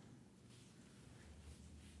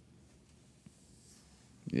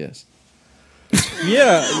 Yes.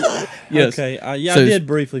 Yeah. Yes. Okay. I So did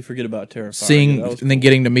briefly forget about Terrifier. Seeing Yeah, that was and then cool.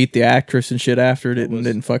 getting to meet the actress and shit after was-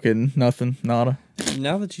 didn't fucking nothing, nada.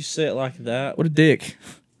 Now that you say it like that, What a dick.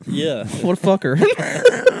 yeah. What a fucker.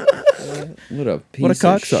 What a piece What a of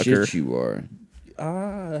cocksucker. shit you are.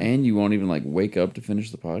 I And you won't even like wake up to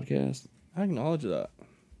finish the podcast. acknowledge that.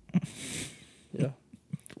 Yeah.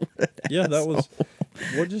 Yeah, that was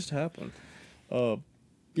what just happened.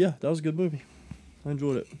 Yeah, that was a good movie. I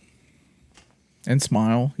enjoyed it. And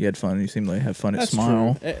Smile. You had fun. You seemed to have fun at That's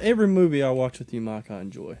Smile. true. Every movie I watch with you, Mike, I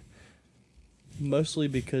enjoy. Mostly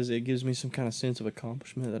because it gives me some kind of sense of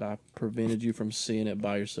accomplishment that I prevented you from seeing it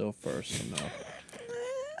by yourself first. And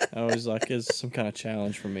I was like, it's some kind of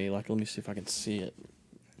challenge for me. Like, let me see if I can see it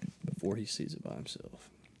before he sees it by himself.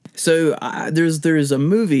 So there's a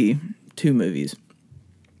movie, two movies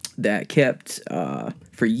that kept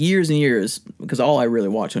for years and years, because all I really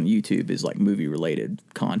watch on YouTube is like movie related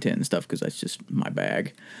content and stuff, because that's just my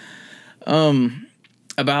bag.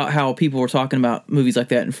 About how people were talking about movies like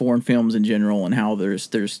that in foreign films in general, and how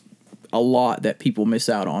there's a lot that people miss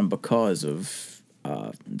out on because of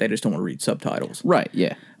they just don't want to read subtitles. Right,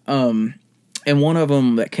 yeah. And one of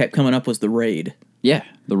them that kept coming up was The Raid. Yeah.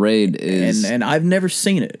 The Raid is And I've never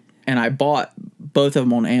seen it. And I bought both of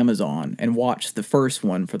them on Amazon and watched the first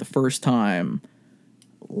one for the first time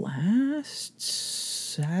last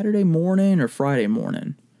Saturday morning or Friday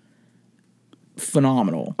morning.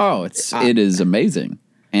 Phenomenal. it is amazing.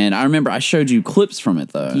 And I remember I showed you clips from it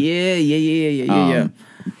though. Yeah.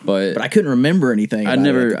 But But I couldn't remember anything. I about it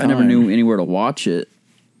never at the I never time. knew anywhere to watch it.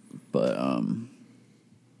 But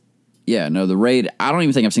yeah, no, The Raid, I don't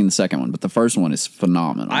even think I've seen the second one, but the first one is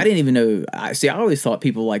phenomenal. I didn't even know. I always thought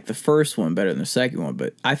people liked the first one better than the second one,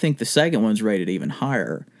 but I think the second one's rated even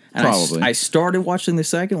higher. And Probably. I started watching the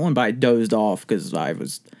second one, but I dozed off because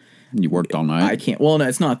You worked all night. I can't. Well, no,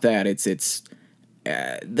 it's not that. It's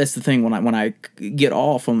that's the thing when I get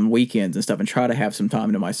off on weekends and stuff and try to have some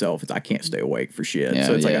time to myself. I can't stay awake for shit. Yeah,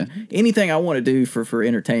 So it's yeah. like anything I want to do for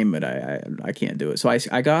entertainment, I can't do it. So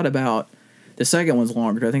I got about the second one's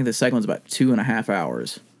longer. I think the second one's about 2.5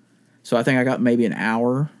 hours. So I think I got maybe an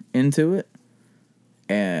hour into it,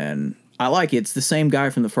 and I like it. It's the same guy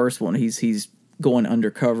from the first one. He's going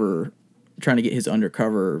undercover, trying to get his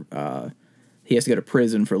undercover. He has to go to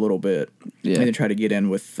prison for a little bit, Yeah. and then try to get in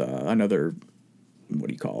with another. What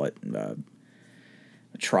do you call it? A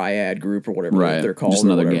triad group or whatever right. they're called. Just or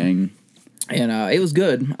another whatever. gang. And it was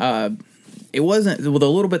good. It wasn't, with a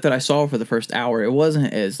little bit that I saw for the first hour, it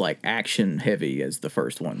wasn't as like action heavy as the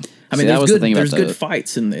first one. I mean, See, that there's was the thing about there's good the-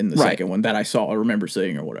 fights in the Right. second one that I remember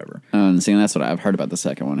seeing or whatever. See, that's what I've heard about the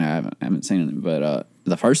second one. I haven't seen it, but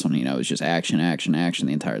the first one, is just action the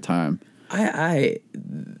entire time. I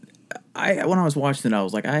when I was watching it, I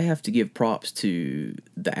was like, I have to give props to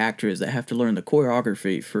the actors that have to learn the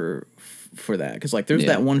choreography for that, because like there's Yeah.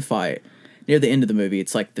 that one fight near the end of the movie.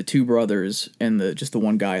 It's like the two brothers and just the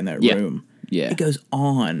one guy in that Yeah. room. Yeah. It goes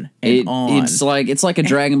on and on. It's like a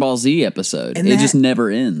Dragon Ball Z episode. and It that- just never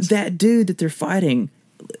ends. That dude that they're fighting,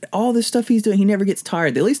 all this stuff he's doing, he never gets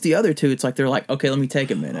tired. At least the other two, it's like they're like, okay, let me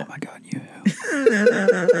take a minute. Oh my god, you.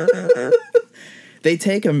 They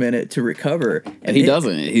take a minute to recover, And he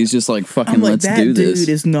doesn't. He's just like, fucking, I'm like, let's that do dude this.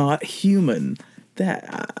 is not human.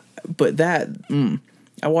 I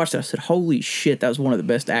watched it. I said, holy shit, that was one of the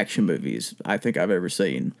best action movies I think I've ever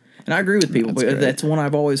seen. And I agree with people, That's but great. that's one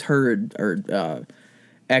I've always heard, or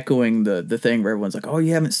echoing the thing where everyone's like, oh,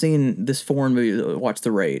 you haven't seen this foreign movie, watch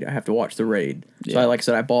The Raid. I have to watch The Raid. So Yeah. like I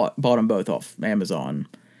said, I bought them both off Amazon.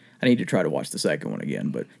 I need to try to watch the second one again.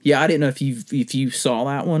 But yeah, I didn't know if you saw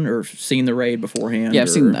that one or seen The Raid beforehand. Yeah,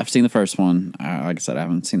 or- I've seen the first one. Like I said, I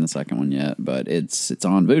haven't seen the second one yet, but it's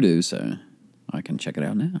on Vudu, so I can check it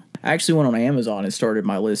out now. I actually went on Amazon and started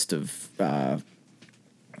my list of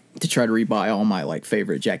to try to rebuy all my like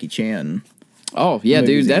favorite Jackie Chan. Oh yeah,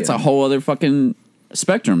 Movies dude, that's a again. whole other fucking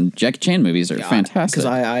spectrum. Jackie Chan movies are fantastic.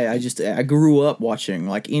 Because I grew up watching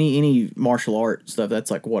like any martial art stuff.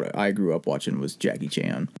 That's like what I grew up watching was Jackie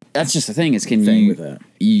Chan. That's just the thing is, With that.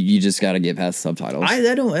 You just got to get past subtitles.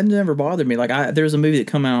 That never bothered me. Like there was a movie that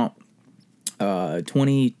come out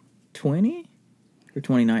 2020 or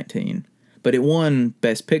 2019, but it won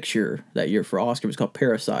Best Picture that year for Oscar. It was called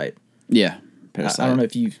Parasite. Yeah, I don't know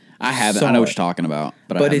if you've. I haven't. I know what you're talking about,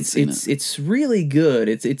 but it's really good.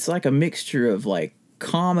 It's like a mixture of like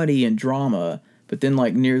comedy and drama, but then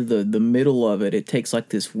like near the middle of it, it takes like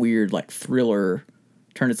this weird like thriller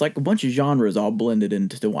turn. It's like a bunch of genres all blended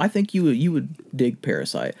into. I think you would dig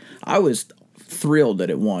Parasite. I was thrilled that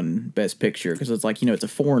it won Best Picture because it's like it's a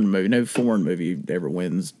foreign movie. No foreign movie ever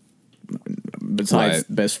wins besides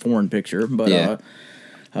Best Foreign Picture, but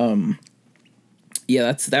that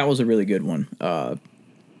was a really good one.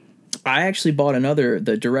 I actually bought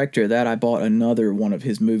the director that I bought another one of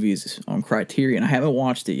his movies on Criterion. I haven't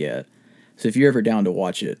watched it yet. So if you're ever down to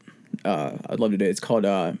watch it, I'd love to do it. It's called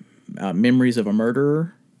Memories of a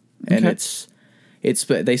Murderer. And it's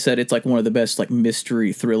they said it's like one of the best like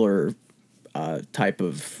mystery thriller type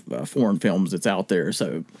of foreign films that's out there.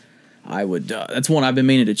 So I would, that's one I've been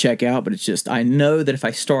meaning to check out, but it's just, I know that if I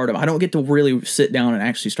start them, I don't get to really sit down and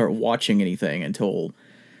actually start watching anything until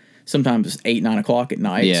sometimes 8, 9 o'clock at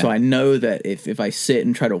night. Yeah. So I know that if I sit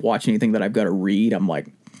and try to watch anything that I've got to read, I'm like,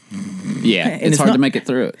 yeah, and it's hard to make it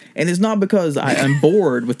through it. And it's not because I'm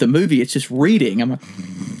bored with the movie. It's just reading. I'm like,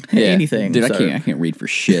 anything. Dude, so. I can't read for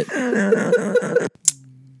shit.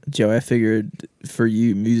 Joe, I figured for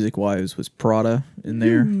you, music-wise, was Prada in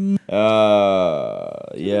there?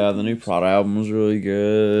 Yeah, the new Prada album was really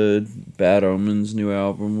good. Bad Omens' new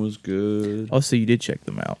album was good. Oh, so you did check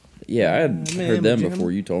them out. Yeah, I had heard them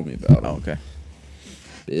before you told me about them. Oh, okay.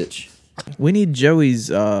 Bitch. We need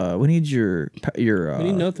Joey's, we need your we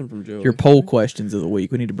need nothing from Joey. your poll questions of the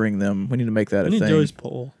week. We need to bring them, we need to make that we a need thing. Joey's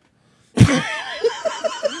poll.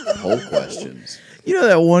 Poll questions. You know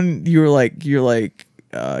that one, you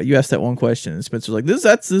asked that one question, and Spencer's like,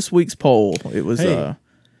 that's this week's poll. It was,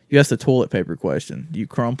 you asked the toilet paper question. Do you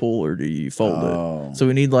crumple or do you fold it? So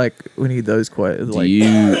we need those questions.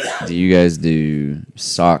 Do you guys do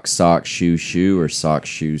sock, shoe, or sock,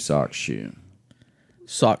 shoe?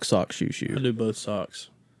 Sock, shoe, I do both socks.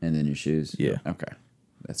 And then your shoes? Yeah. Okay.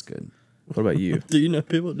 That's good. What about you? Do you know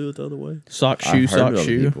people do it the other way? Sock, shoe, I've heard sock, of other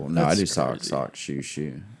shoe? people. No, I do sock, crazy.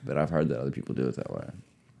 shoe. But I've heard that other people do it that way.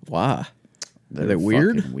 Why? They're they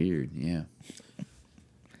weird? fucking weird, yeah.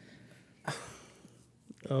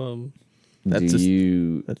 Do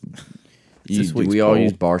we all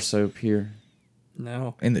use bar soap here?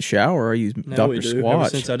 No. In the shower, I use Now Dr. we do. Ever Squatch.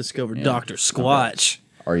 since I discovered Dr. Squatch.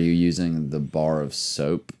 Are you using the bar of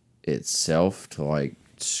soap itself to like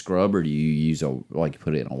scrub, or do you use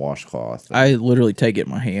put it in a washcloth? I literally take it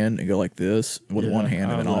in my hand and go like this with one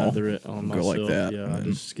hand, and then I'll lather it on go myself. like that. Yeah, and I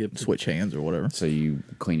then just skip it. switch hands or whatever. So you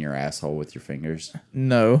clean your asshole with your fingers,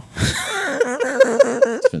 No.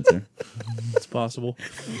 Spencer? It's possible.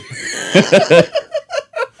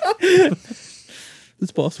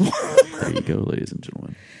 It's possible. There you go, ladies and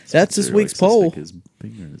gentlemen. That's this week's poll. His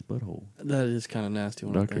finger in his butthole. That is kind of nasty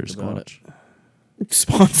when I Dr. think about Squatch.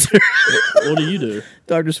 Sponsor. What do you do?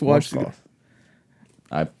 Dr. Squatch. Washcloth.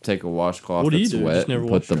 I take a washcloth What do you that's do? wet Just never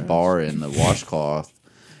and wash put the your bar in the washcloth,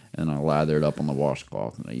 and I lather it up on the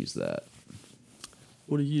washcloth, and I use that.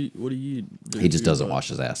 What do you do? He just for your doesn't butt? wash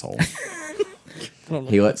his asshole. I don't know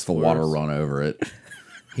He if lets that's the water worse. run over it.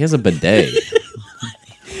 He has a bidet.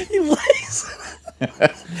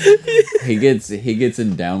 He gets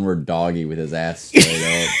in downward doggy with his ass straight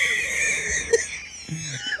up.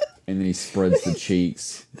 And then he spreads the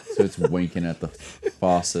cheeks so it's winking at the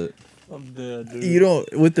faucet. I'm dead, dude. You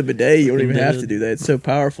don't, with the bidet, you don't even have dead. to do that. It's so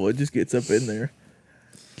powerful. It just gets up in there.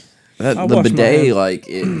 The wash my bidet, hands. like,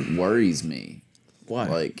 it worries me. Why?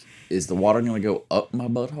 Like, is the water going to go up my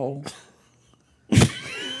butthole?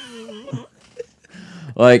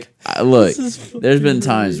 Like, look, there's been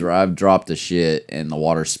times where I've dropped a shit and the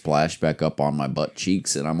water splashed back up on my butt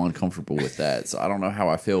cheeks, and I'm uncomfortable with that. So I don't know how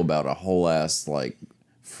I feel about a whole ass, like,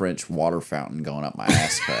 French water fountain going up my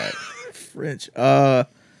ass crack. French.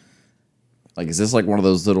 Like, is this like one of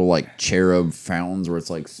those little, like, cherub fountains where it's,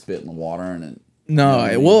 like, spitting the water and it... No, what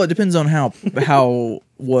I mean? well, it depends on how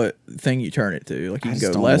what thing you turn it to. Like, you I can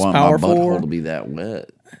just go don't less want powerful. my or- butthole to be that wet.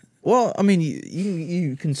 Well, I mean,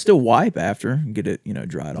 you can still wipe after and get it,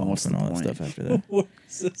 dried off what's and the all that point? stuff after that. What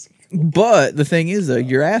is this? But the thing is, though,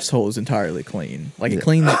 your asshole is entirely clean. Like, it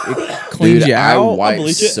cleans Dude, you I out. wipe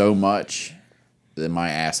bleach it. so much that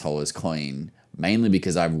my asshole is clean. Mainly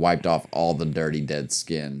because I've wiped off all the dirty dead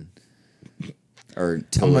skin. or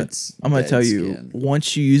till it's. I'm gonna dead tell you, skin.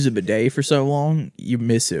 once you use a bidet for so long, you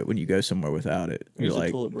miss it when you go somewhere without it. Use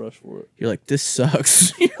a toilet brush for it. You're like, this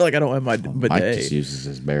sucks. You're like, I don't have my Mike just bidet. uses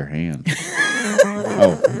his bare hand.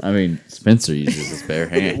 Oh, I mean, Spencer uses his bare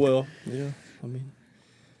hand. Well, yeah. I mean,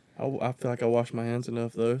 I feel like I wash my hands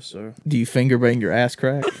enough though. So Do you finger bang your ass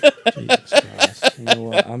crack? Jesus Christ. You know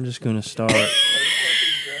what? I'm just gonna start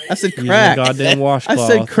I said using crack. a goddamn I washcloth.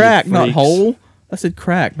 said crack, you not freaks. hole. I said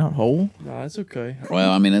crack, not hole. No, it's okay.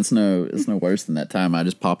 Well, I mean, it's no worse than that time I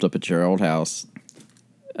just popped up at your old house.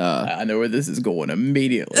 I know where this is going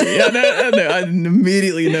immediately. I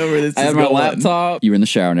immediately know where this I is had going. my laptop. You were in the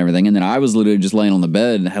shower and everything, and then I was literally just laying on the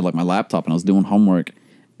bed and had like my laptop and I was doing homework,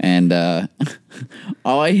 and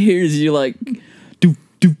all I hear is you like, doop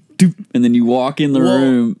doop doop, and then you walk in the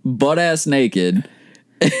room butt ass naked.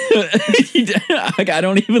 I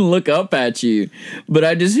don't even look up at you, but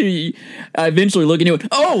I just hear you. I eventually look and you went,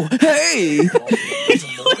 "Oh, hey!"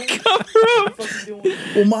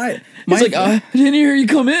 Well, my He's like, "I didn't hear you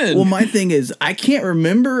come in." well, my thing is, I can't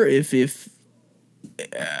remember if you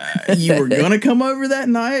were gonna come over that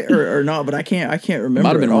night or not, but I can't remember. Might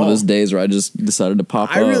have been at one of all. those days where I just decided to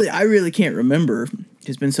pop up. I really can't remember.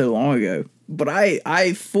 It's been so long ago. But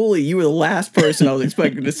I fully, you were the last person I was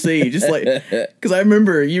expecting to see. Just like, because I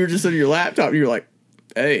remember you were just on your laptop and you were like,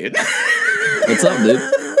 hey. What's up,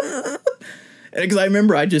 dude? Because I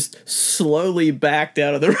remember I just slowly backed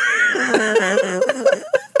out of the room.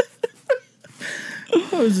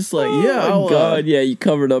 I was just like, yeah, Oh God, yeah, you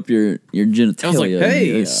covered up your genitalia. I was like, hey.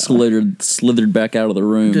 You slithered back out of the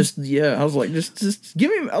room. I was like, just give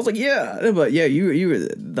me. I was like, yeah, but yeah, you were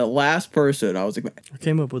the last person. I was like, I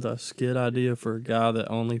came up with a skit idea for a guy that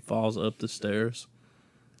only falls up the stairs.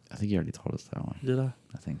 I think you already told us that one. Did I?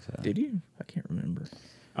 I think so. did you? I can't remember.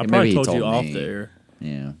 I Yeah, probably maybe he told you told off me. there.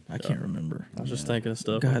 Yeah. I can't remember. I was just thinking of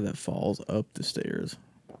stuff. Guy that falls up the stairs.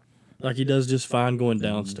 Like he does just fine going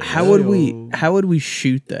downstairs. How would we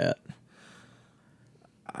shoot that?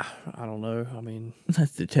 I don't know. I mean,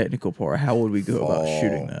 That's the technical part. How would we go about Fall.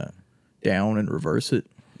 shooting that? Down and reverse it?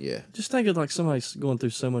 Yeah. just think of like somebody's going through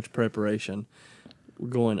so much preparation,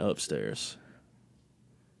 going upstairs,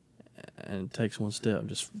 and it takes one step,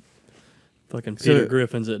 just fucking So- Peter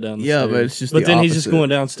Griffin's it down the Yeah, stairs. but it's just But the then he's just opposite. going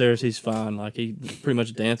downstairs. He's fine. Like he pretty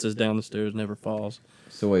much dances down the stairs, never falls.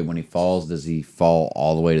 So wait, when he falls, does he fall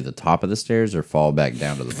all the way to the top of the stairs or fall back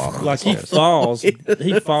down to the bottom Like of the he stairs? falls, he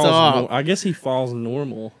falls. top. I guess he falls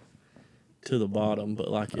normal to the bottom.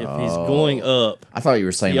 But like if he's going up, I thought you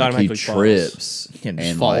were saying He like he automatically falls. trips And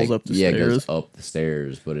just falls like, up the goes stairs. up the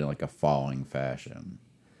stairs, but in like a falling fashion,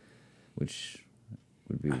 which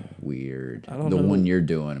would be weird. I don't The know. one you're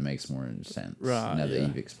doing, it makes more sense Right, now that yeah.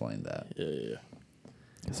 you've explained that. yeah,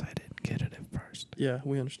 Because I didn't get it at first. yeah,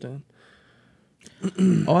 we understand.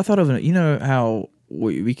 Oh, I thought of you know how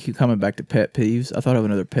we keep coming back to pet peeves? I thought of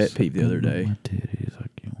another pet peeve the other day. My titties like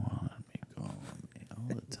you want me, calling me all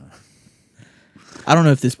the time. I don't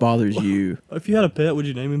know if this bothers you. If you had a pet, would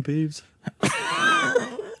you name him Peeves?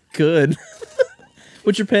 Good.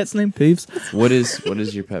 What's your pet's name? Peeves? What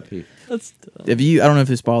is your pet peeve? That's I don't know if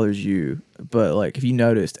this bothers you, but like if you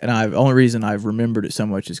noticed, and only reason I've remembered it so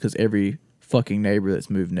much is because every fucking neighbor that's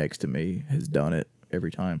moved next to me has done it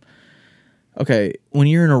every time. Okay, when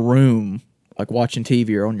you're in a room like watching TV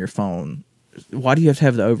or on your phone, why do you have to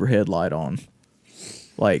have the overhead light on?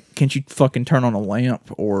 Like, can't you fucking turn on a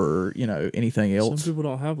lamp or anything some else? people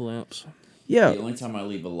don't have lamps. Yeah, The only time I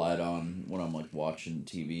leave a light on when I'm like watching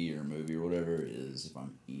TV or a movie or whatever is if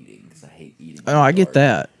I'm eating, because I hate eating. no, I get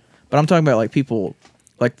that, but I'm talking about like people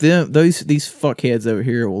like these fuckheads over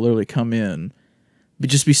here will literally come in, but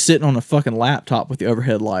just be sitting on a fucking laptop with the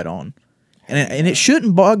overhead light on. And it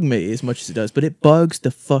shouldn't bug me as much as it does, but it bugs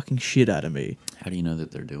the fucking shit out of me. How do you know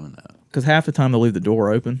that they're doing that? Because half the time they'll leave the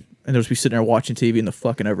door open, and they'll just be sitting there watching TV, and the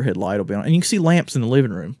fucking overhead light will be on. And you can see lamps in the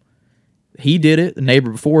living room. He did it. The neighbor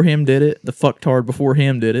before him did it. The fucktard before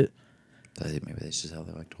him did it. Maybe that's just how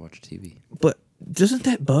they like to watch TV. But doesn't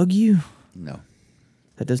that bug you? No.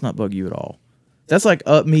 That does not bug you at all. That's like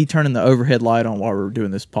me turning the overhead light on while we're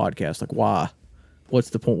doing this podcast. Like, why? What's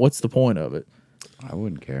the point? What's the point of it? I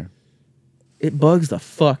wouldn't care. It bugs the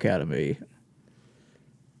fuck out of me.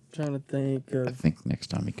 Trying to think I of. think next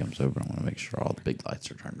time he comes over, I'm going to make sure all the big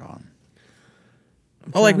lights are turned on.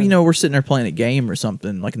 Oh, like, we're sitting there playing a game or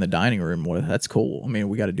something, like in the dining room. That's cool. I mean,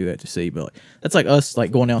 we got to do that to see, but that's like us,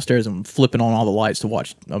 like going downstairs and flipping on all the lights to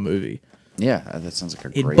watch a movie. Yeah, that sounds like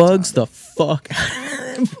a It great bugs time. the fuck.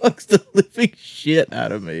 It bugs the living shit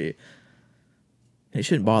out of me. It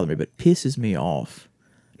shouldn't bother me, but it pisses me off.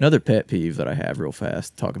 Another pet peeve that I have real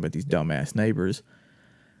fast, talking about these dumbass neighbors.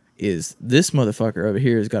 is this motherfucker over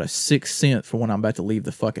here has got a sixth sense for when I'm about to leave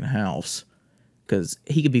the fucking house. Because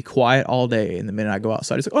he could be quiet all day, and the minute I go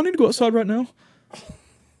outside, he's like, oh, I need to go outside right now.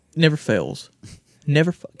 Never fails.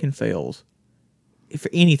 Never fucking fails. If for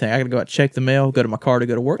anything, I gotta go out, check the mail, go to my car to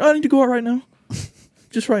go to work. I need to go out right now.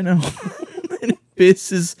 Just right now. And it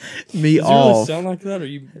pisses me Does he off. really sound like that, or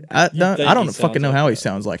you? I you don't, think I he don't sounds fucking know like how he that?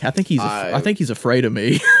 sounds like. I think he's afraid of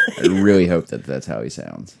me. I really hope that that's how he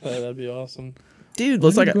sounds. That'd be awesome. Dude,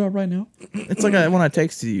 looks like go out right now. it's like when I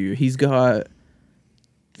texted you. He's got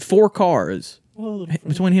 4 cars Well,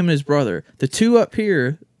 between him and his brother. The 2 up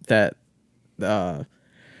here that,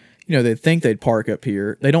 they think they'd park up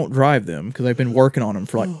here. They don't drive them because they've been working on them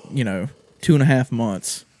for 2.5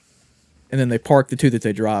 months. And then they park the 2 that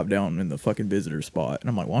they drive down in the fucking visitor spot. And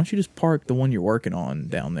I'm like, why don't you just park the one you're working on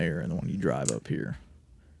down there and the one you drive up here?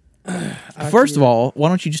 First of all, why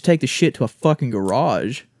don't you just take the shit to a fucking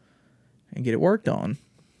garage and get it worked on?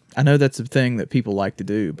 I know that's a thing that people like to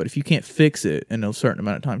do, but if you can't fix it in a certain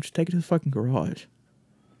amount of time, just take it to the fucking garage.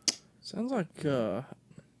 sounds like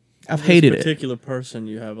I've hated this it. particular person.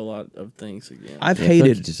 You have a lot of things against. I've I feel like he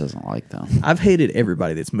hated just doesn't like them. I've hated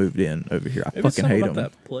everybody that's moved in over here. I Maybe it's fucking something hate about them.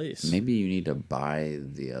 that place. Maybe you need to buy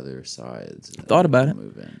the other sides. and Thought then about it.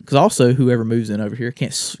 Move in. Because also, whoever moves in over here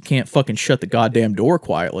can't fucking shut the goddamn door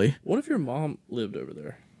quietly. What if your mom lived over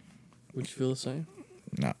there? Would you feel the same?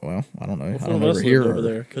 Not well. I don't know. What if I one don't of us over here. lived over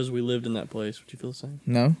there because we lived in that place? Would you feel the same?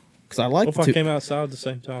 No, because I like What if I to. came outside at the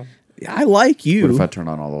same time? I like you. What if I turn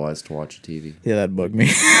on all the lights to watch TV? Yeah, that'd bug me.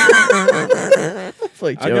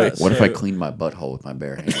 Like I Joey. got- What if I So- clean my butthole with my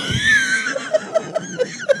bare hands?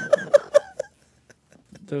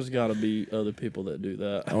 There's got to be other people that do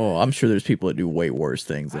that. Oh, I'm sure there's people that do way worse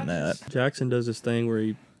things than that. Jackson does this thing where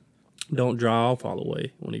he don't dry off all the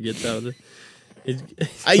way when he gets out of the.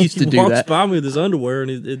 I used to he do walks that. by me with his underwear and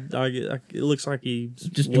it looks like he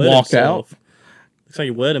Just wet walked himself. Looks like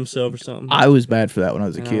he wet himself or something. I was bad for that when I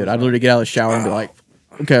was a And I kid. was I'd like, literally get out of the shower and be like,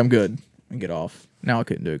 okay, I'm good, and get off. Now I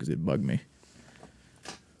couldn't do it because it bugged me.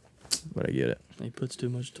 But I get it. He puts too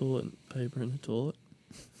much toilet paper in the toilet.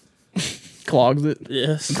 Clogs it.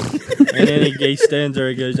 Yes. And then he stands there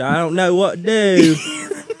and goes, I don't know what to do.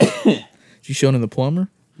 You showing him the plumber?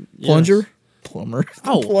 Yes. Plunger? Plumber.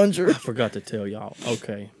 Oh. Plunger. I forgot to tell y'all.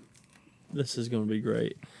 Okay. This is going to be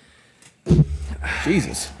great.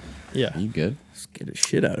 Jesus. Yeah. You good? Scared the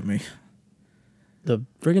shit out of me. The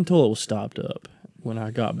friggin' toilet was stopped up when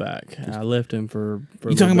I got back. I left him for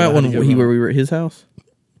You talking about when we were at his house?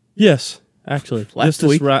 Yes, actually. Last Just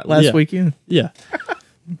week? yeah. Weekend? Yeah.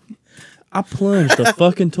 I plunged the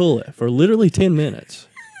fucking toilet for literally 10 minutes.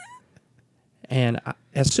 And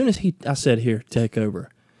as soon as I said, here, take over.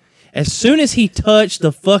 As soon as he touched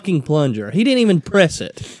the fucking plunger, he didn't even press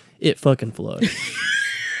it. It fucking flushed.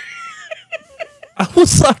 I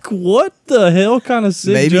was like, what the hell kind of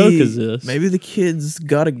sick joke is this? Maybe the kid's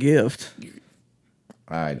got a gift.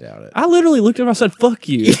 I doubt it. I literally looked at him and I said, fuck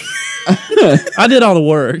you. I did all the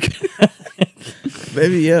work.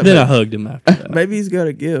 Maybe, yeah. Then I hugged him after that. Maybe he's got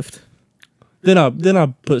a gift. Then I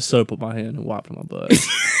put soap on my hand and wiped my butt.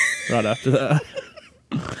 Right after that.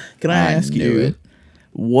 Can I ask knew you, it.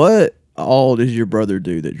 what all does your brother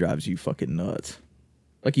do that drives you fucking nuts?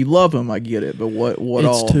 Like, you love him, I get it, but what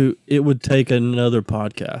all? It would take another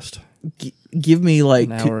podcast. Give me like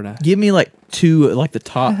An hour and a half. give me like 2, like the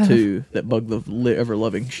top 2 that bug the ever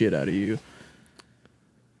loving shit out of you.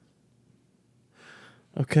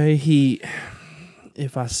 Okay,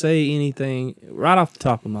 if I say anything right off the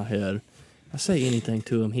top of my head, I say anything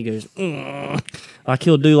to him, he goes, like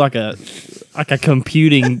he'll do like a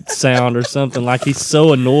computing sound or something, like he's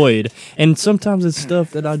so annoyed. And sometimes it's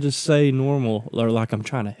stuff that I just say normal, or like I'm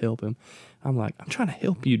trying to help him. I'm like, I'm trying to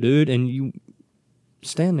help you, dude, and you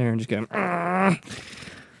stand there and just go,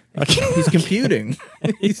 like, He's computing.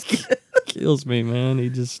 kills me, man. He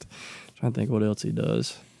just trying to think what else he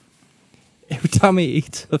does. Every time he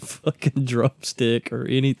eats a fucking drumstick or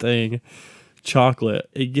anything, chocolate,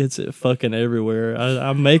 he gets it fucking everywhere.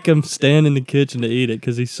 I make him stand in the kitchen to eat it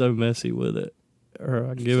because he's so messy with it. Or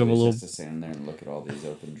I give him a little. Just to stand there and look at all these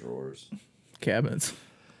open drawers. Cabinets.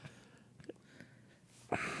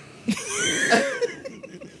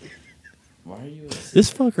 Why are you?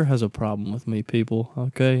 This fucker has a problem with me, people.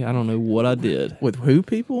 Okay, I don't know what I did. With who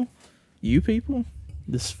people? You people?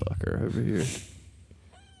 This fucker over here.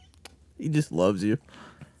 He just loves you.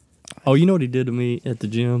 Oh, you know what he did to me at the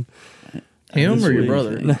gym? Him This or your week?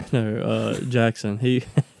 brother? No, Jackson. He,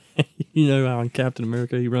 you know how in Captain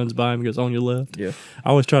America he runs by him and goes on your left. Yeah. I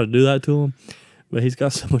always try to do that to him, but he's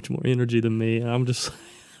got so much more energy than me, and I'm just,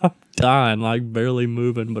 I'm dying, like barely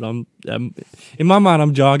moving. But I'm in my mind,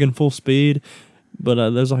 I'm jogging full speed,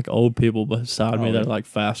 But there's like old people beside me that are like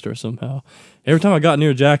faster somehow. Every time I got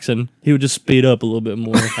near Jackson, he would just speed up a little bit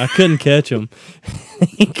more. I couldn't catch him.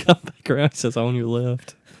 He'd come back around and says, on your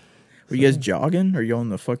left. Were you guys jogging or you on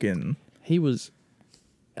the fucking... We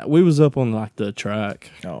was up on like the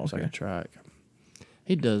track. Oh, It's like okay. a track.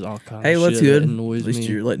 He does all kinds Hey, of well, shit that's good. that At annoys least me.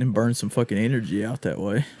 you're letting him burn some fucking energy out that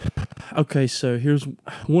way. Okay, so here's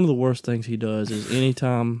one of the worst things he does is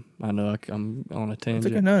anytime, I know I'm on a It's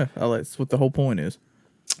tangent. okay, no. That's what the whole point is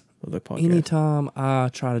of the podcast. Anytime I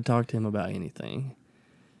try to talk to him about anything,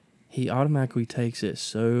 he automatically takes it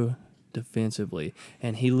so defensively,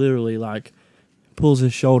 and he literally like pulls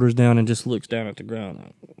his shoulders down and just looks down at the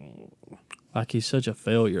ground like he's such a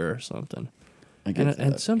failure or something.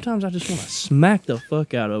 And sometimes I just want to smack the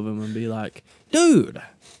fuck out of him and be like, dude,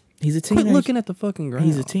 He's a quit teenager. looking at the fucking ground.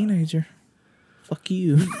 He's a teenager. Fuck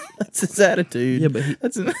you. That's his attitude. Yeah,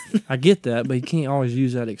 but I get that, but he can't always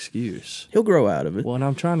use that excuse. he'll grow out of it. Well, and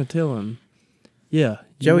I'm trying to tell him, yeah,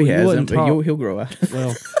 Joey you hasn't, wasn't but taught- he'll grow out of it.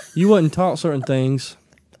 well, you wasn't taught certain things,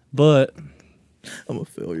 but I'm a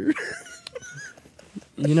failure.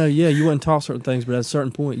 you wasn't taught certain things, but at a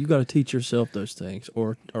certain point, you got to teach yourself those things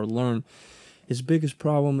or learn. His biggest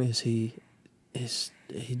problem is he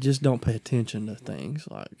just don't pay attention to things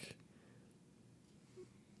like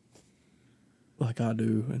I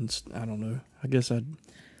do, and I don't know. I guess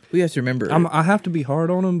We have to remember. I have to be hard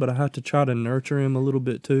on him, but I have to try to nurture him a little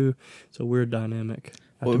bit too. It's a weird dynamic.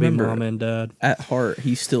 I have to be remember, mom and dad. at heart,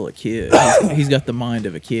 he's still a kid. He's got the mind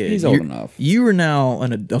of a kid. He's old enough. You are now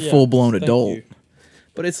a full-blown thank adult. you.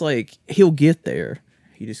 But it's like, he'll get there.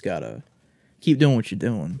 You just got to keep doing what you're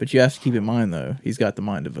doing. But you have to keep in mind, though, he's got the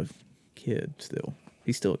mind of a kid still.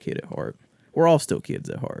 He's still a kid at heart. We're all still kids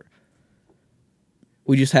at heart.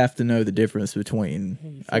 We just have to know the difference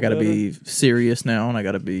between, I got to be serious now, and I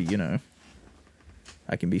got to be,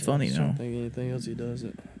 I can be funny I now. don't think anything else he does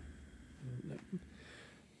it.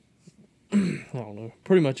 I don't know.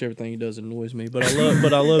 Pretty much everything he does annoys me, but I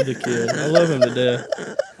love the kid. I love him to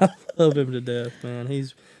death. I love him to death, man.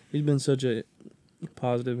 He's been such a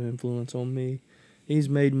positive influence on me. He's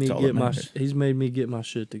made me That's all get that my matters. he's made me get my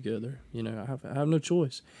shit together. I have no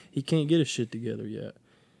choice. He can't get his shit together yet.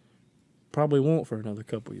 Probably won't for another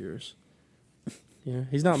couple years.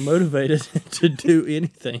 He's not motivated to do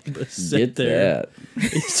anything but sit Get there.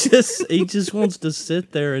 that. He just wants to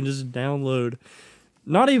sit there and just download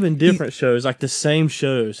not even different shows, like the same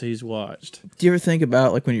shows he's watched. Do you ever think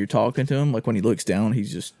about, like, when you're talking to him, like, when he looks down,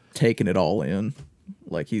 he's just taking it all in?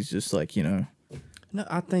 Like, he's just like, No,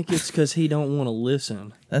 I think it's because he don't want to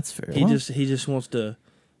listen. that's fair. He Well, just wants to.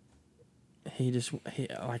 He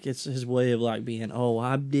like it's his way of like being. Oh,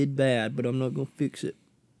 I did bad, but I'm not gonna fix it.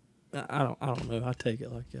 I don't know. I take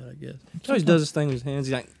it like that. I guess. He always does this thing with his hands.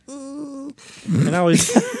 He's like, and I always.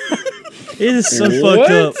 It is so fucked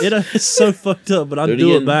up. It is so fucked up. But I Do it do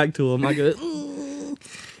again. it back to him. I go,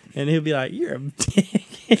 and he'll be like, "You're a dick."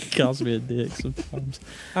 He calls me a dick sometimes.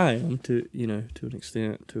 I am to an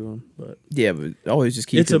extent to him, but yeah, but always just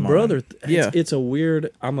keep it's in a mind. brother. Yeah. It's a weird.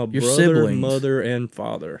 I'm a Your brother, siblings. mother, and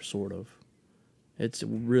father, sort of. It's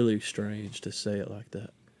really strange to say it like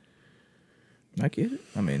that. I get it.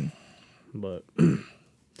 I mean, But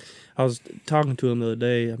I was talking to him the other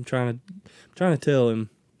day. I'm trying to tell him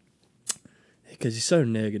because he's so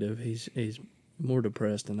negative. He's more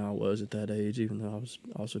depressed than I was at that age, even though I was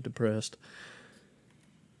also depressed.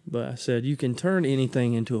 But I said you can turn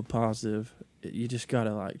anything into a positive. You just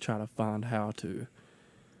gotta like try to find how to.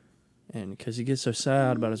 And because he gets so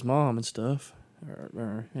sad about his mom and stuff,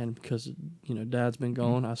 and because Dad's been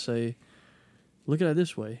gone, I say, look at it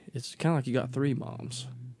this way: it's kind of like you got three moms.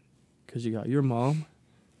 Because you got your mom,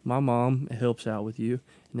 my mom helps out with you,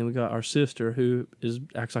 and then we got our sister who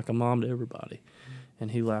acts like a mom to everybody. And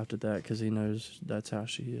he laughed at that because he knows that's how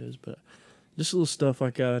she is. But just little stuff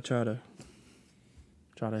like that, I try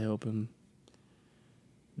to help him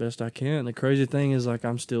best I can. The crazy thing is, like,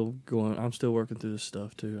 I'm still working through this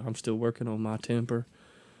stuff too. I'm still working on my temper.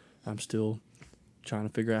 I'm still trying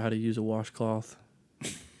to figure out how to use a washcloth.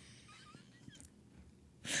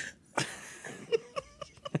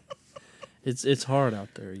 It's hard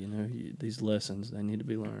out there, these lessons, they need to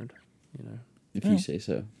be learned, If you say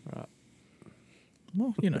so.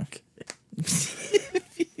 well, if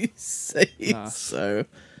you say Nah. so.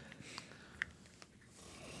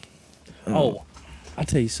 Oh, I'll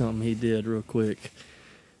tell you something he did real quick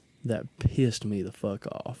that pissed me the fuck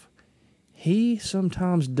off. He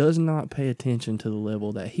sometimes does not pay attention to the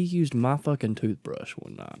level that he used my fucking toothbrush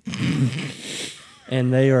one night.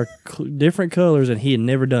 And they are different colors, and he had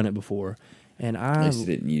never done it before. And At least you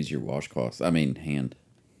didn't use your washcloth. I mean, hand.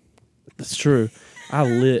 That's true. I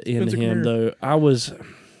lit into him though. I was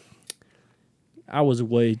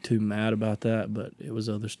way too mad about that, but it was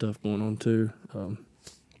other stuff going on too.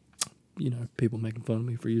 People making fun of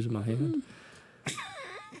me for using my hand.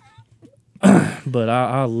 But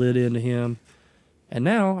I lit into him, and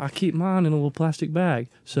now I keep mine in a little plastic bag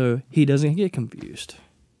so he doesn't get confused.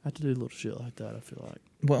 I have to do little shit like that, I feel like.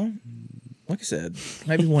 Well, like I said,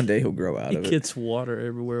 maybe one day he'll grow out of it. He gets water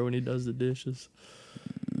everywhere when he does the dishes.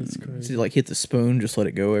 It's crazy. So like hit the spoon, just let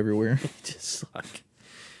it go everywhere. Just like,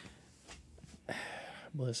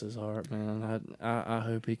 bless his heart, man. I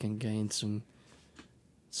hope he can gain some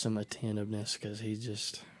attentiveness, because he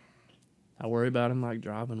just, I worry about him like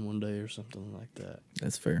driving one day or something like that.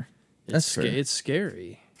 That's fair. That's fair. It's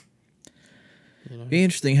scary. Be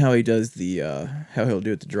interesting how he does how he'll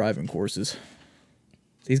do it the driving courses.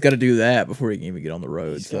 He's got to do that before he can even get on the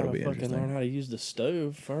road. He's so that'll gotta be fucking interesting. learn how to use the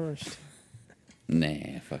stove first.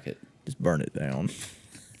 Nah, fuck it. Just burn it down.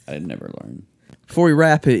 I'd never learn. Before we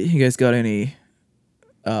wrap it, you guys got any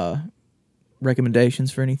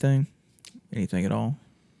recommendations for anything? Anything at all?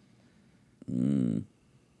 Nope.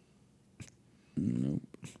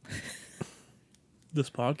 This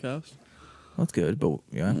podcast. That's good, but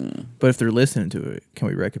yeah. But if they're listening to it, can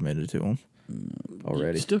we recommend it to them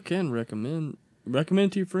already? You still can recommend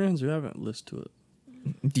it to your friends who haven't listened to it.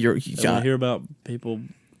 You They want to hear about people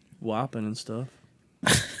wiping and stuff.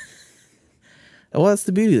 Well, that's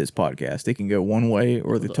the beauty of this podcast. It can go one way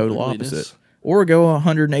or the total ugliness. opposite, or go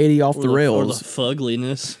 180 off the Or rails. the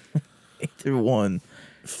fugliness. Either one.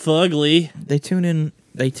 Fugly. They tune in.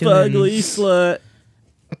 Fugly slut.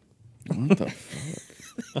 What the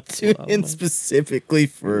fuck? Tune in specifically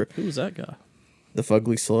for Who was that guy? the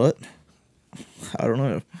fugly slut. I don't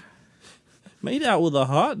know. Made out with a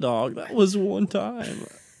hot dog. That was one time.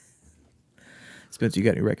 Spence, you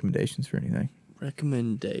got any recommendations for anything?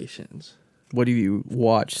 Recommendations. What have you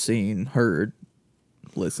watched, seen, heard,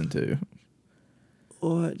 listened to,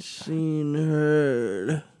 What seen,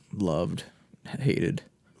 heard? loved, hated,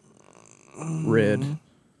 read?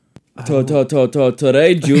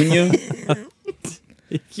 Today, Junior.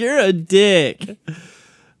 You're a dick.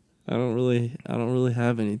 I don't really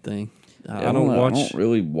have anything. I don't watch. I don't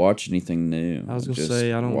really watch anything new. I was gonna Just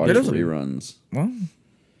say, I don't watch There doesn't- reruns. Well,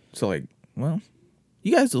 so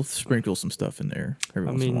you guys will sprinkle some stuff in there every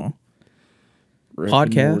once in a while. Rick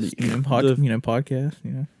and Morty. Podcast, podcast.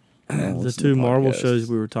 Yeah, the listen two to Marvel podcasts. shows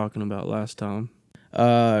we were talking about last time.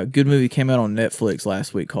 Good movie came out on Netflix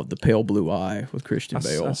last week called The Pale Blue Eye with Christian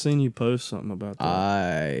Bale. I seen you post something about that.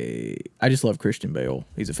 I just love Christian Bale.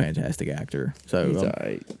 He's a fantastic actor. So He's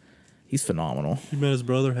alright. he's phenomenal. You met his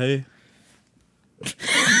brother. Hey.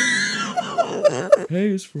 Hey,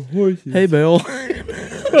 it's for horses. Hey, Bale.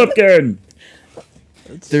 Pumpkin.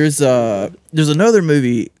 There's another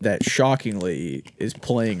movie that shockingly is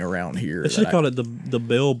playing around here. They should have called it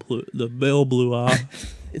the Bell Blue Eye.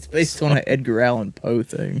 It's based on an Edgar Allan Poe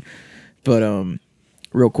thing. But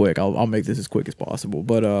real quick, I'll make this as quick as possible.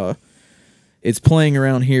 But it's playing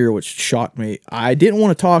around here, which shocked me. I didn't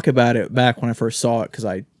want to talk about it back when I first saw it because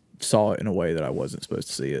I saw it in a way that I wasn't supposed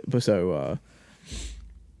to see it. But so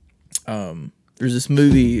there's this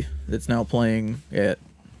movie that's now playing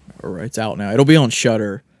or it's out now. It'll be on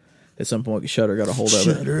Shudder at some point. Shudder got a hold of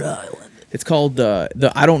it. Shutter Island. It's called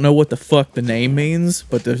the I don't know what the fuck the name means,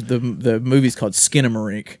 but the movie's called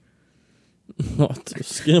Skinamarink. What? The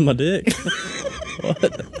skin of my dick.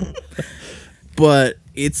 But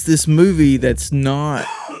it's this movie that's not.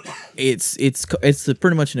 It's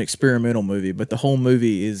pretty much an experimental movie, but the whole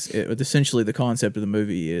movie is essentially the concept of the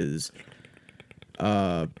movie is,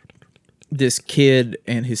 this kid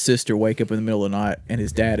and his sister wake up in the middle of the night and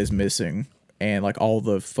his dad is missing, and like all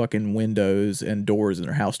the fucking windows and doors in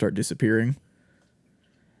their house start disappearing.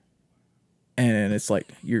 And it's like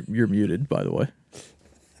you're muted, by the way.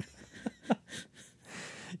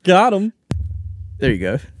 Got him. There you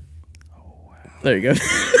go. There you go.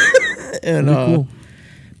 And cool.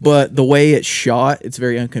 But the way it's shot, it's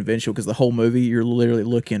very unconventional because the whole movie you're literally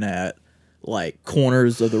looking at like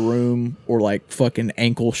corners of the room or like fucking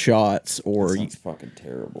ankle shots or Sounds fucking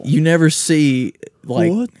terrible. you never see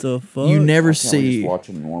like What the fuck? you never Why can't we see. just watch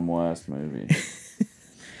a normal ass movie.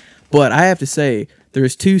 But I have to say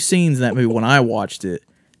there's two scenes in that movie when I watched it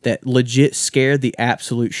that legit scared the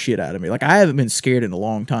absolute shit out of me. Like I haven't been scared in a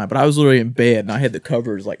long time, but I was literally in bed and I had the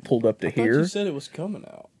covers like pulled up to I thought here. you said it was coming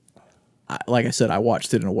out. Like I said, I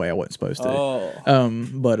watched it in a way I wasn't supposed to. Oh.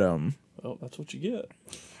 Oh, that's what you get.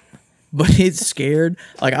 But it's scared.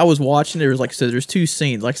 Like I was watching, there's like I said, there's two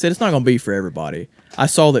scenes. Like I said, it's not gonna be for everybody. I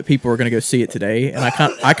saw that people are gonna go see it today, and I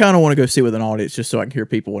kind of want to go see it with an audience just so I can hear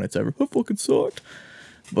people when it's over. It fucking sucked.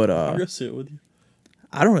 But I'll go sit with you.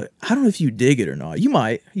 I don't know if you dig it or not. You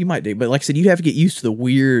might dig, but like I said, you have to get used to the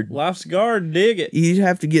weird. Life's guard, dig it. You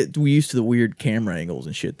have to get used to the weird camera angles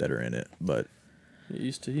and shit that are in it. But Get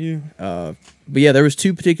used to you. yeah, there was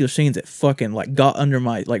 2 particular scenes that fucking like got under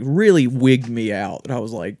my like really wigged me out. And I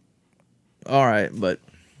was like, all right, but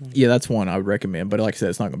yeah, that's one I would recommend. But like I said,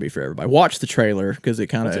 it's not gonna be for everybody. Watch the trailer because it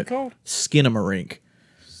kind What's it of called? Skinamarink.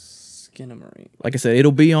 Skinamarink. Like I said,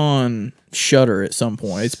 it'll be on Shudder at some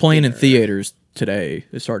point. It's playing in theaters today.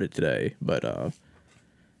 It started today, but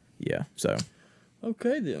yeah. So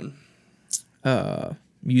Okay then.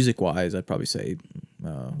 music wise, I'd probably say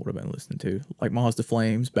what have I been listening to? Like Mazda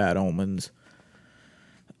Flames, Bad Omens.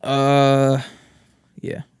 Yeah,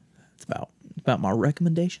 it's about my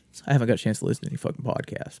recommendations. I haven't got a chance to listen to any fucking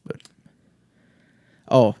podcasts, but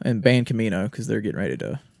and Band Camino because they're getting ready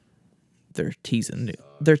to. They're teasing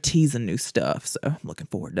new stuff, so I'm looking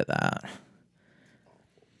forward to that.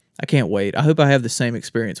 I can't wait. I hope I have the same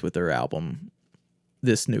experience with their album,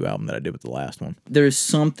 this new album that I did with the last one. There's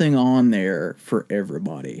something on there for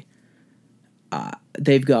everybody.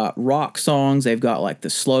 They've got rock songs. They've got like the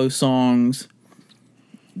slow songs.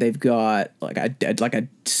 They've got like a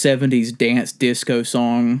 70s dance disco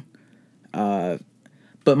song. But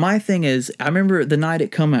my thing is, I remember the night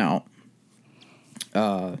it come out.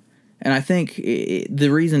 And I think the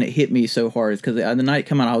reason it hit me so hard is because the night it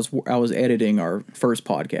came out, I was editing our first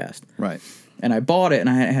podcast. Right. And I bought it, and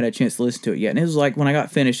I hadn't had a chance to listen to it yet. And it was like, when I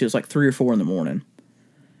got finished, it was like 3 or 4 in the morning.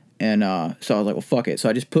 And so I was like, well, fuck it. So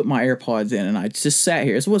I just put my AirPods in, and I just sat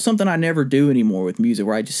here. It was something I never do anymore with music,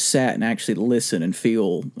 where I just sat and actually listen and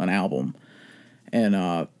feel an album.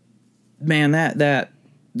 And, man,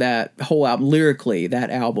 that whole album, lyrically,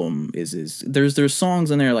 that album is there's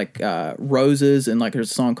songs in there like Roses, and like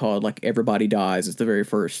there's a song called like Everybody Dies. It's the very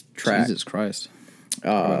first track. Jesus Christ.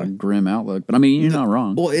 What a grim outlook. But I mean, you're not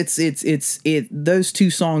wrong. Well, it's those 2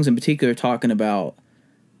 songs in particular are talking about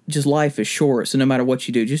just life is short, so no matter what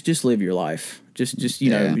you do, just live your life. Just just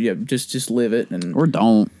live it, and Or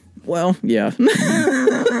don't. well, yeah.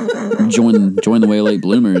 Join the way of late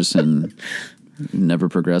bloomers and never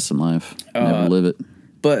progress in life. Never live it.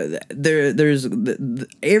 But there's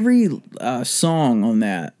every song on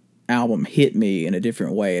that album hit me in a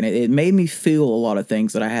different way, and it made me feel a lot of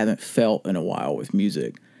things that I haven't felt in a while with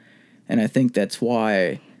music. And I think that's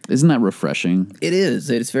why. Isn't that refreshing? It is.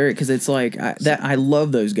 It's very, because it's like I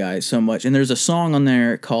love those guys so much. And there's a song on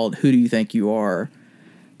there called "Who Do You Think You Are"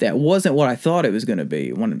 that wasn't what I thought it was going to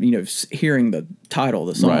be when hearing the title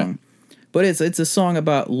of the song. Right. But it's a song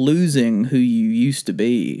about losing who you used to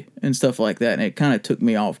be and stuff like that, and it kind of took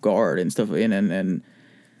me off guard and stuff. And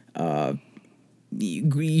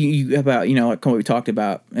you about like what we talked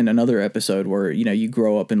about in another episode where you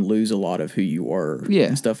grow up and lose a lot of who you were,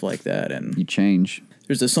 and stuff like that. And You change.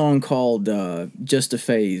 there's a song called "Just a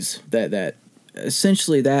Phase" that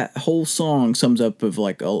essentially that whole song sums up of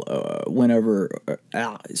like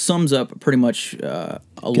sums up pretty much a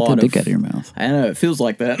lot Get that of. dick out of your mouth. I know, it feels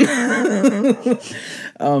like that.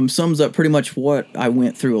 Sums up pretty much what I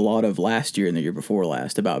went through a lot of last year and the year before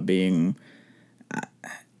last about being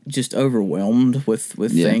just overwhelmed with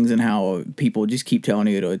things, and how people just keep telling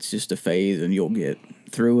you it's just a phase and you'll get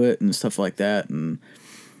through it and stuff like that, and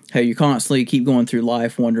how you constantly keep going through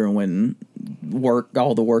life wondering when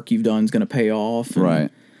all the work you've done is going to pay off. And, Right.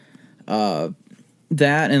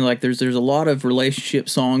 that, and like there's a lot of relationship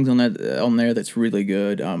songs on there that's really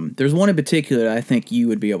good. There's one in particular that I think you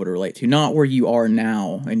would be able to relate to, not where you are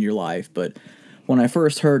now in your life, but when I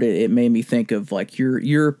first heard it, it made me think of like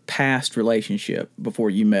your past relationship before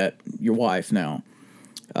you met your wife now.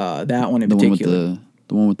 That one in particular.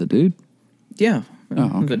 The one with the dude? Yeah.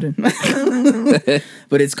 Oh, okay.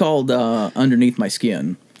 But it's called "Underneath My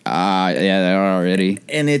Skin." Yeah, they are already.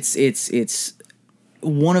 And it's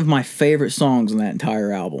one of my favorite songs on that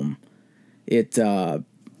entire album. It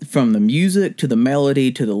from the music to the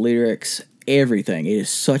melody to the lyrics, everything. It is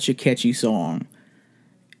such a catchy song.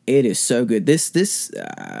 It is so good. There's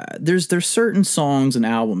certain songs and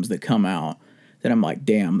albums that come out that I'm like,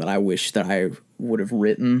 damn, that I wish that I would have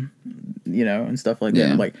written, and stuff like that.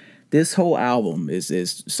 Yeah. I'm like, this whole album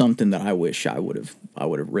is something that I wish I would have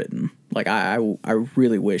written. Like I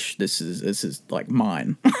really wish this is like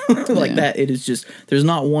mine. Like that. It is just, there's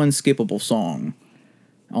not one skippable song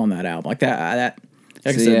on that album. Like that.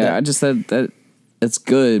 Like So, I said, yeah, I just said that's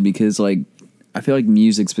good because like I feel like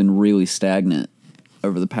music's been really stagnant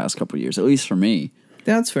over the past couple of years, at least for me.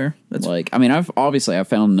 that's fair. That's Like, I mean, I've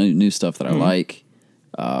found new stuff that I like.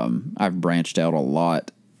 I've branched out a lot,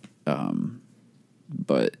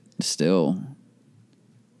 but still,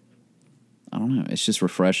 I don't know. It's just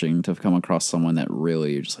refreshing to come across someone that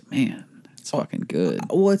really you're just like, man, it's fucking good.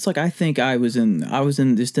 Well, it's like I think I was in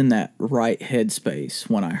just in that right headspace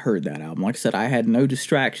when I heard that album. Like I said, I had no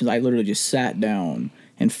distractions. I literally just sat down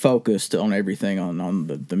and focused on everything, on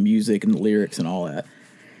the music and the lyrics and all that.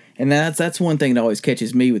 And that's one thing that always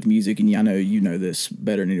catches me with music, and I know you know this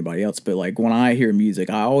better than anybody else, but like when I hear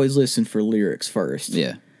music, I always listen for lyrics first.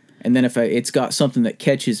 Yeah. And then if it's got something that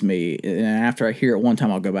catches me, and after I hear it one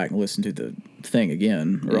time, I'll go back and listen to the thing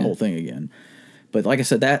again, or the whole thing again. But like I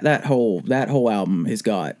said, that whole album has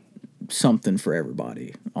got something for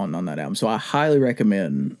everybody on that album. So I highly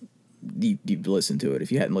recommend you listen to it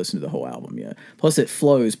if you hadn't listened to the whole album yet. Plus, it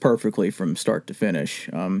flows perfectly from start to finish.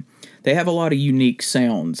 They have a lot of unique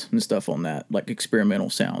sounds and stuff on that, like experimental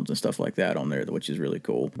sounds and stuff like that on there, which is really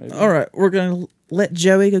cool. Maybe. All right, we're gonna let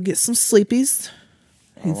Joey go get some sleepies.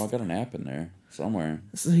 Oh, I got an app in there somewhere.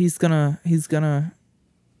 So he's gonna.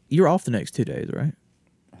 You're off the next 2 days, right?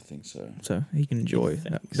 I think so. So he can enjoy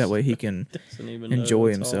that way. He can Doesn't even know enjoy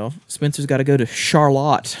it's himself. Spencer's got to go to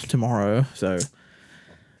Charlotte tomorrow, so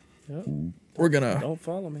Yep. we're gonna. Don't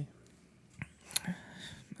follow me.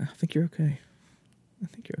 I think you're okay.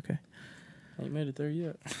 I ain't made it there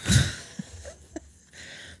yet.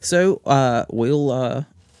 So we'll.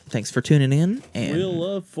 Thanks for tuning in, and Wheel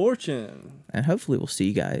of Fortune. and hopefully we'll see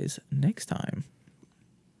you guys next time.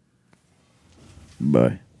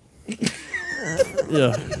 Bye.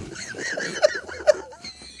 Yeah.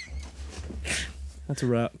 That's a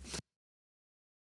wrap.